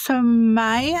 So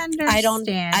my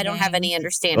understanding, I don't have any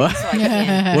understanding, so I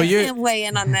can't weigh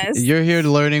in on this. You're here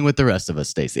learning with the rest of us,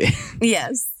 Stacey.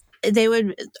 Yes,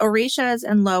 Orishas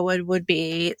and Loa would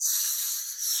be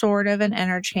sort of an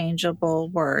interchangeable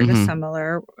word, a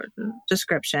similar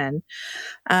description,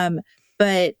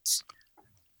 but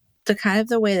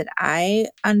the way that I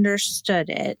understood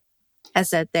it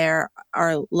is that there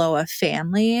are Loa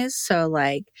families, so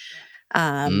like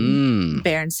Baron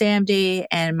Samedi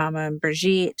and Mama and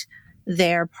Brigitte,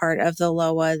 they're part of the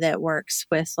Loa that works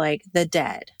with like the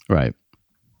dead. Right.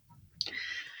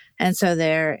 And so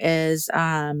there is,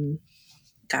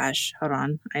 gosh, hold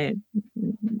on. I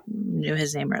knew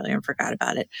his name earlier and forgot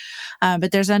about it.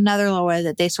 But there's another Loa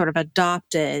that they sort of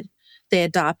adopted. They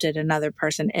adopted another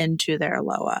person into their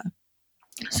Loa.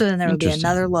 So then there would be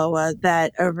another Loa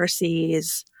that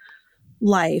oversees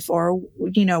life or,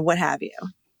 what have you.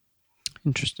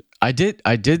 Interesting. I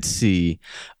did see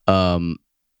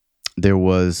there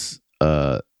was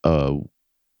what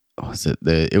was it?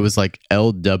 It was like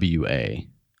LWA.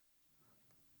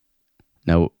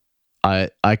 Now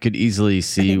I could easily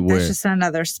see where that's just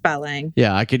another spelling.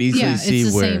 Yeah, I could easily see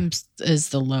it's the where same as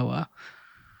the Loa.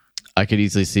 I could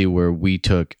easily see where we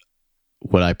took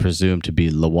what I presume to be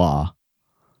Loa,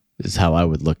 is how I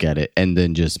would look at it, and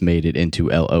then just made it into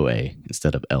LOA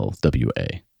instead of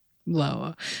LWA.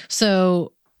 Loa.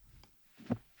 So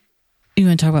you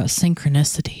want to talk about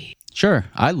synchronicity? Sure.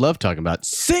 I love talking about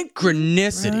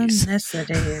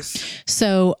synchronicities.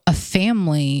 So a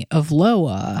family of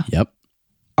Loa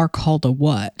are called a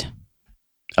what?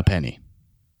 A penny.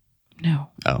 No.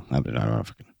 Oh, I don't know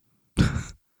if I can.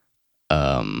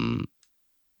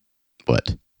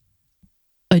 What?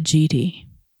 A GD.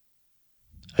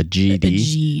 A GD? A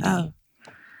GD. Oh.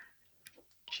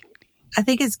 I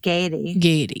think it's Gaiety.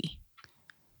 Gaiety.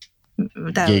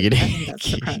 Giggity.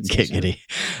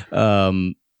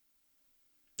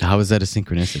 How is that a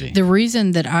synchronicity? The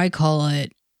reason that I call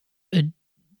it,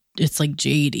 it's like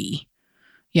JD.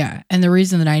 Yeah. And the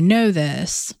reason that I know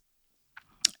this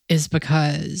is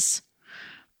because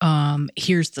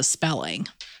here's the spelling.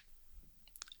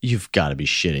 You've got to be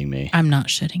shitting me. I'm not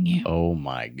shitting you. Oh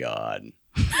my God.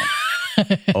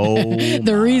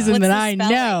 The reason that I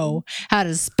know how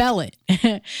to spell it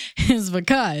is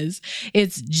because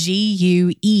it's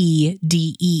GUEDE.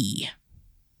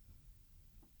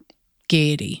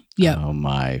 Gaiety. Yep. Oh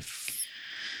my.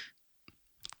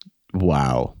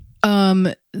 Wow.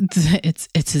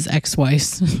 It's his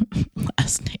ex-wife's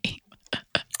last name.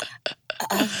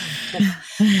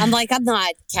 I'm like, I'm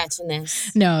not catching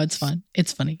this. No, it's fun.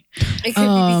 It's funny. It could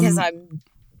be because I'm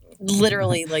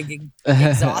literally like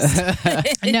exhausted.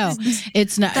 No,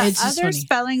 it's not. The it's just other funny.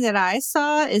 spelling that I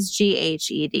saw is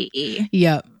GHEDE.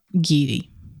 Yep, Gaiety.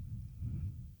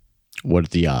 What are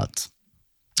the odds?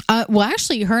 Well,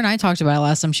 actually, her and I talked about it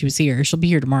last time she was here. She'll be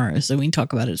here tomorrow, so we can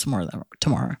talk about it some more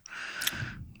tomorrow.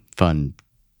 Fun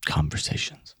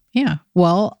conversations. Yeah.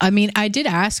 Well, I mean, I did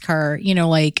ask her,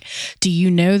 like, do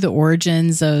you know the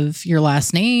origins of your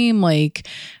last name? Like,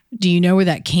 do you know where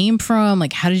that came from?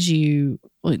 Like, how did you,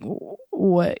 like,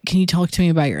 what, can you talk to me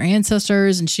about your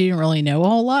ancestors? And she didn't really know a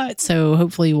whole lot. So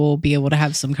hopefully we'll be able to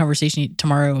have some conversation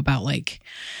tomorrow about like,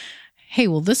 hey,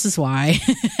 well, this is why.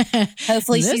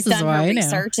 Hopefully she's done her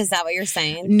research. Is that what you're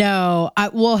saying? No.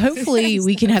 Well, hopefully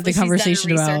we can have the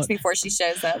conversation about before she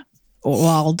shows up.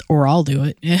 Or I'll do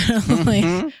it.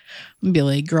 Like, be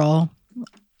like, girl,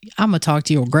 I'm gonna talk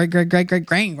to your great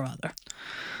grandmother.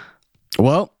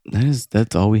 Well,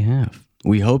 that's all we have.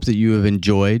 We hope that you have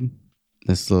enjoyed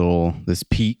this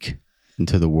peek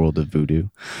into the world of voodoo.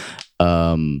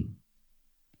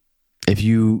 If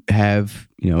you have,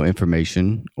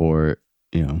 information or,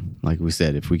 like we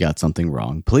said, if we got something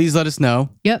wrong, please let us know.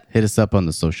 Yep. Hit us up on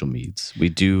the social medias. We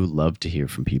do love to hear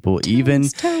from people,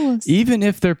 Tell us. even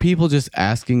if they're people just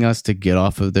asking us to get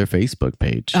off of their Facebook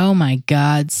page. Oh my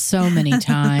God, so many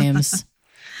times.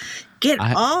 Get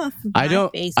off. I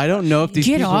don't know if these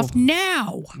get people, off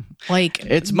now. Like,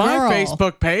 it's my girl.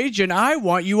 Facebook page and I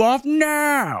want you off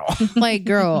now. Like,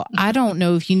 girl, I don't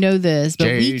know if you know this, but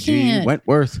we can't.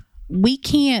 Wentworth. We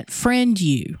can't friend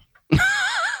you.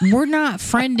 We're not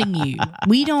friending you.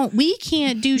 We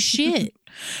can't do shit.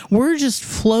 We're just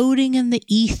floating in the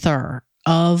ether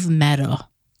of meta.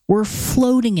 We're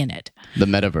floating in it. The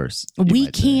metaverse.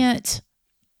 We can't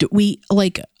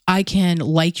I can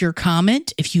like your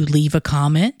comment if you leave a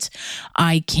comment.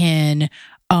 I can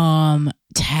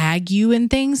tag you in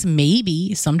things.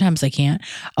 Maybe sometimes I can't.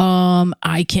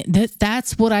 I can.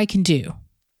 That's what I can do.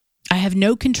 I have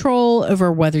no control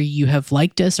over whether you have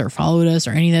liked us or followed us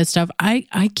or any of that stuff.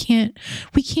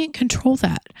 We can't control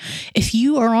that. If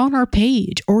you are on our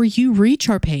page or you reach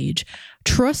our page,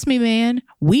 trust me, man,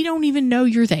 we don't even know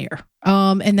you're there.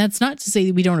 And that's not to say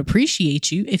that we don't appreciate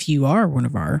you if you are one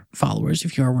of our followers,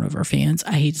 if you are one of our fans.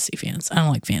 I hate to say fans. I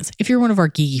don't like fans. If you're one of our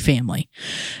geeky family,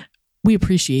 we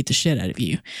appreciate the shit out of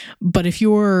you. But if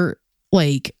you're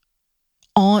like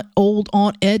old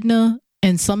Aunt Edna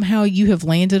and somehow you have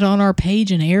landed on our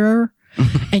page in error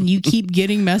and you keep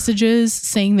getting messages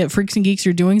saying that Freaks and Geeks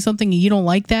are doing something and you don't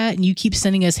like that and you keep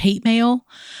sending us hate mail,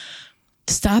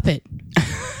 stop it.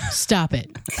 Stop it.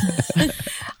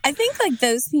 I think like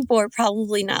those people are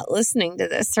probably not listening to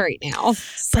this right now.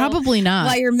 So probably not.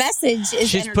 While your message is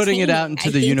she's putting it out into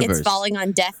the universe. It's falling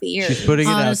on deaf ears. She's putting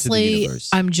it Honestly, out to the universe.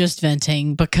 I'm just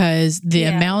venting because the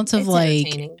amount of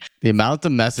the amount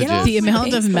of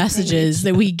messages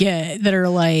that we get that are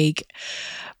like,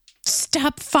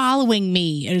 stop following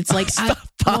me. And it's like,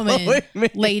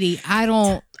 lady, I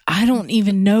don't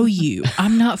even know you.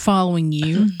 I'm not following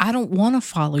you. I don't want to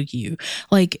follow you.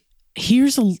 Like,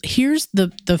 here's the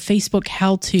Facebook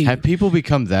how-to. Have people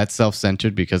become that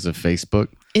self-centered because of Facebook?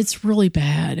 It's really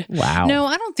bad. Wow. No,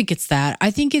 I don't think it's that.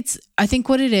 I think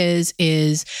what it is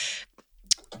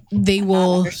they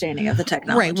will understanding of the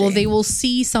technology. Right. Well, they will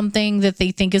see something that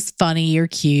they think is funny or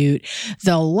cute.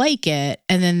 They'll like it,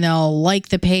 and then they'll like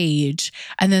the page,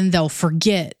 and then they'll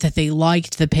forget that they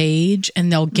liked the page, and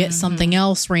they'll get something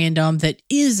else random that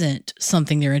isn't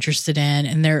something they're interested in,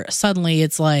 and suddenly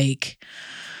it's like.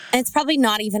 And it's probably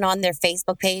not even on their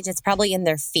Facebook page. It's probably in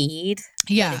their feed.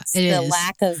 Yeah, it's the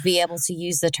lack of being able to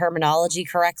use the terminology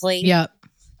correctly. Yep.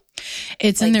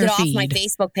 It's like, in their feed. Get off my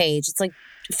Facebook page. It's like,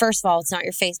 first of all, it's not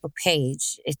your Facebook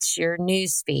page. It's your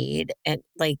news feed. And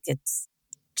like, it's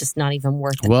just not even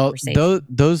worth the conversation.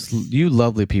 Those you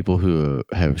lovely people who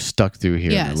have stuck through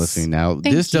here and are listening now,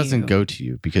 this doesn't go to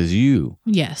you because you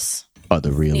are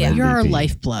the real MVP. You're our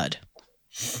lifeblood.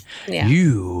 Yeah.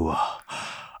 You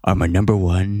are my number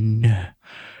one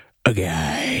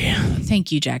guy.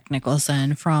 Thank you, Jack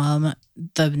Nicholson from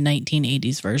the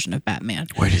 1980s version of Batman.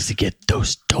 Where does he get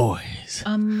those toys?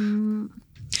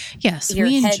 Yes. Your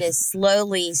head is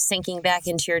slowly sinking back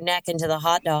into your neck into the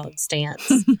hot dog stance.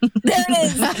 There it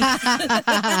is.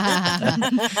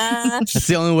 That's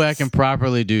the only way I can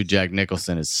properly do Jack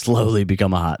Nicholson is slowly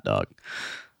become a hot dog.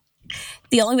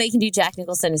 The only way you can do Jack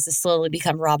Nicholson is to slowly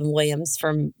become Robin Williams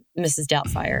from Mrs.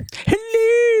 Doubtfire. Hello.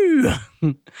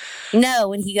 No,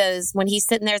 when he's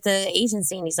sitting there at the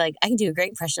agency and he's like, I can do a great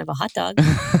impression of a hot dog.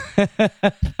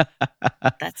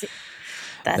 That's it.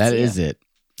 That is it.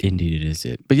 Indeed, it is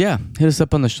it. But yeah, hit us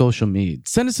up on the social media.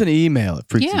 Send us an email at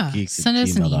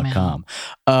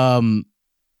freaksandgeeks@gmail.com.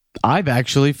 I've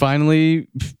actually finally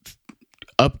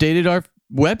updated our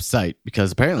website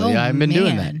because apparently I haven't been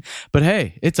doing that. But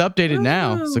hey, it's updated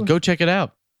now. So go check it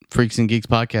out.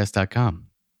 freaksandgeekspodcast.com.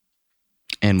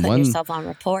 And put yourself on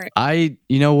report.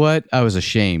 You know what? I was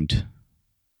ashamed.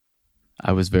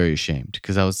 I was very ashamed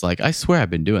because I was like, I swear I've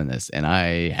been doing this and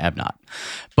I have not.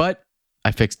 But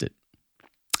I fixed it.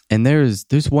 And there's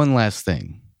one last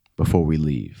thing before we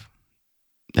leave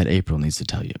that April needs to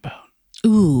tell you about.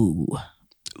 Ooh,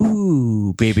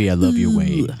 baby, I love your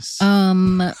ways.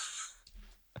 I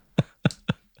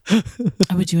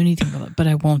would do anything for it, but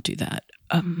I won't do that.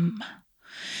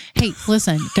 Hey,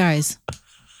 listen, guys,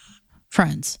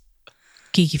 friends,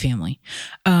 geeky family.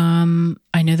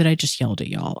 I know that I just yelled at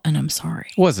y'all, and I'm sorry.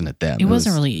 Wasn't it them? It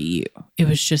wasn't really at you. It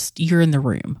was just you're in the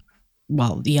room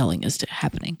while the yelling is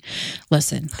happening.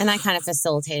 Listen. And I kind of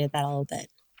facilitated that a little bit.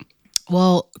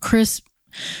 Well, Chris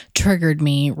triggered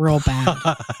me real bad.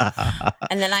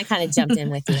 And then I kind of jumped in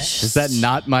with you. Is that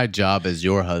not my job as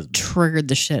your husband? Triggered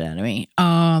the shit out of me.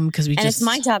 Because it's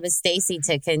my job as Stacy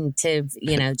to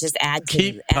just add to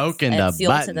keep poking the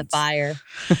fuel buttons to the fire.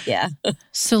 Yeah.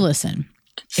 So listen,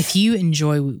 if you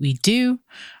enjoy what we do,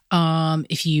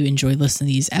 if you enjoy listening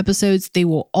to these episodes, they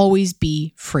will always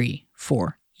be free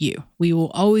for you. We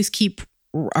will always keep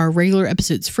our regular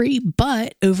episodes free,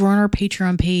 but over on our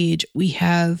Patreon page, we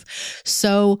have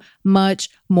so much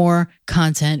more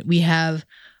content. We have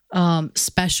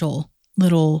special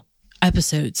little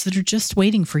episodes that are just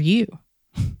waiting for you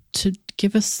to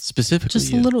give us specifically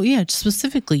just a little,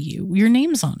 specifically you. Your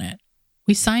name's on it.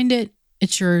 We signed it.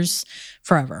 It's yours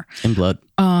forever. In blood.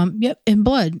 Yep, in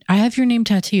blood. I have your name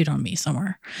tattooed on me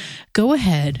somewhere. Go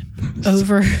ahead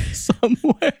over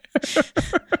somewhere.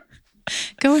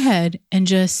 go ahead and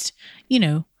just,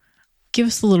 give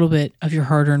us a little bit of your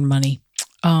hard-earned money.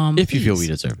 If you feel we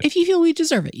deserve it. If you feel we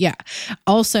deserve it, yeah.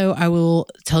 Also, I will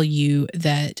tell you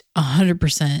that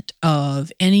 100%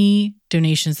 of any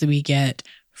donations that we get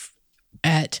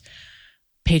at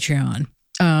Patreon,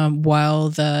 while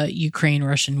the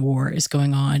Ukraine-Russian war is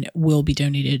going on, will be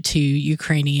donated to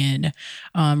Ukrainian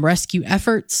rescue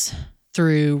efforts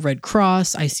through Red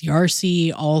Cross,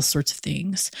 ICRC, all sorts of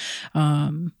things.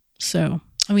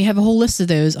 And we have a whole list of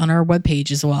those on our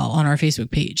webpage as well, on our Facebook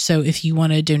page. So if you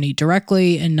want to donate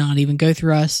directly and not even go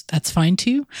through us, that's fine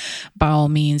too. By all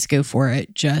means, go for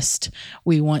it. Just,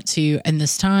 we want to, in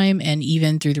this time, and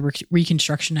even through the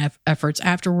reconstruction efforts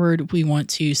afterward, we want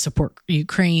to support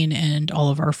Ukraine and all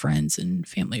of our friends and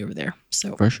family over there.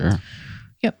 So for sure.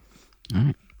 Yep. All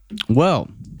right. Well,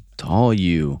 to all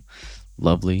you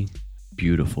lovely,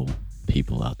 beautiful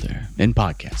people out there in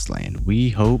podcast land,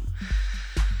 we hope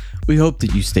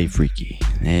that you stay freaky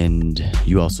and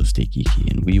you also stay geeky,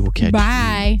 and we will catch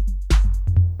you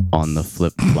on the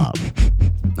flip flop.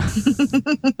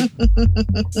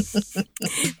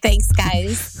 Thanks,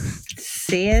 guys.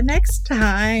 See you next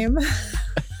time.